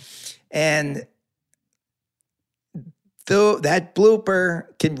in? And though that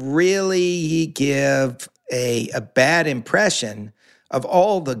blooper can really give a bad impression of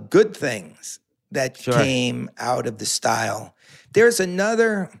all the good things that came out of the style. There's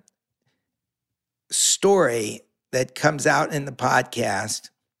another story that comes out in the podcast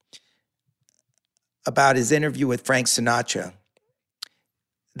about his interview with Frank Sinatra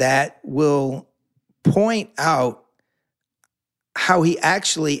that will point out how he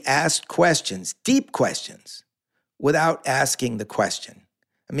actually asked questions, deep questions, without asking the question.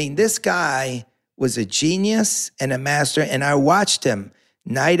 I mean, this guy was a genius and a master, and I watched him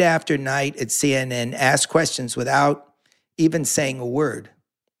night after night at CNN ask questions without even saying a word.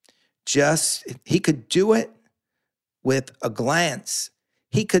 He could do it with a glance.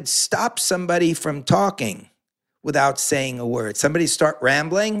 He could stop somebody from talking without saying a word. Somebody start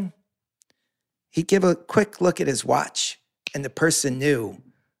rambling, he'd give a quick look at his watch, and the person knew,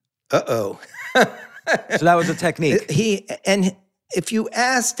 uh-oh. So that was a technique. And if you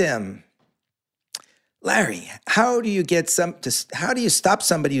asked him, Larry, how do you stop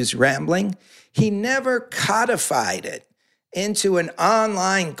somebody who's rambling? He never codified it into an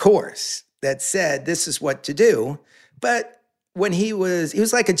online course that said this is what to do. But when he was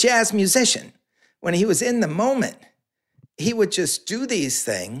like a jazz musician. When he was in the moment, he would just do these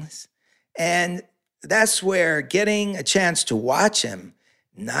things. And that's where getting a chance to watch him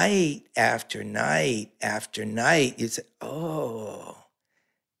night after night after night, you say, oh,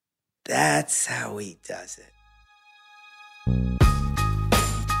 that's how he does it.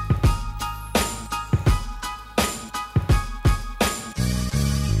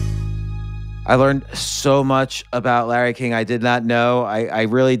 I learned so much about Larry King I did not know. I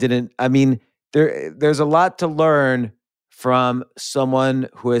really didn't. I mean, there's a lot to learn from someone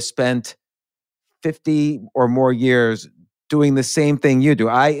who has spent 50 or more years doing the same thing you do.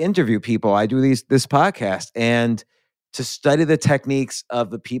 I interview people. I do this podcast, and to study the techniques of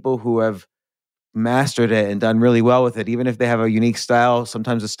the people who have mastered it and done really well with it, even if they have a unique style,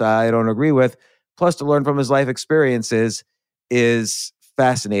 sometimes a style I don't agree with, plus to learn from his life experiences is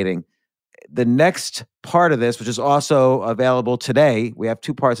fascinating. The next part of this, which is also available today, we have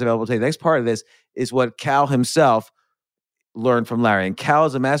 2 parts available today. The next part of this is what Cal himself learned from Larry. And Cal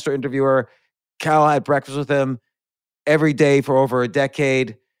is a master interviewer. Cal had breakfast with him. every day for over a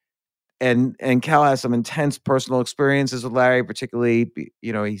decade. And Cal has some intense personal experiences with Larry, particularly,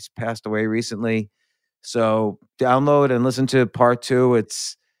 he's passed away recently. So download and listen to part 2.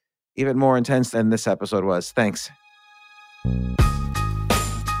 It's even more intense than this episode was. Thanks.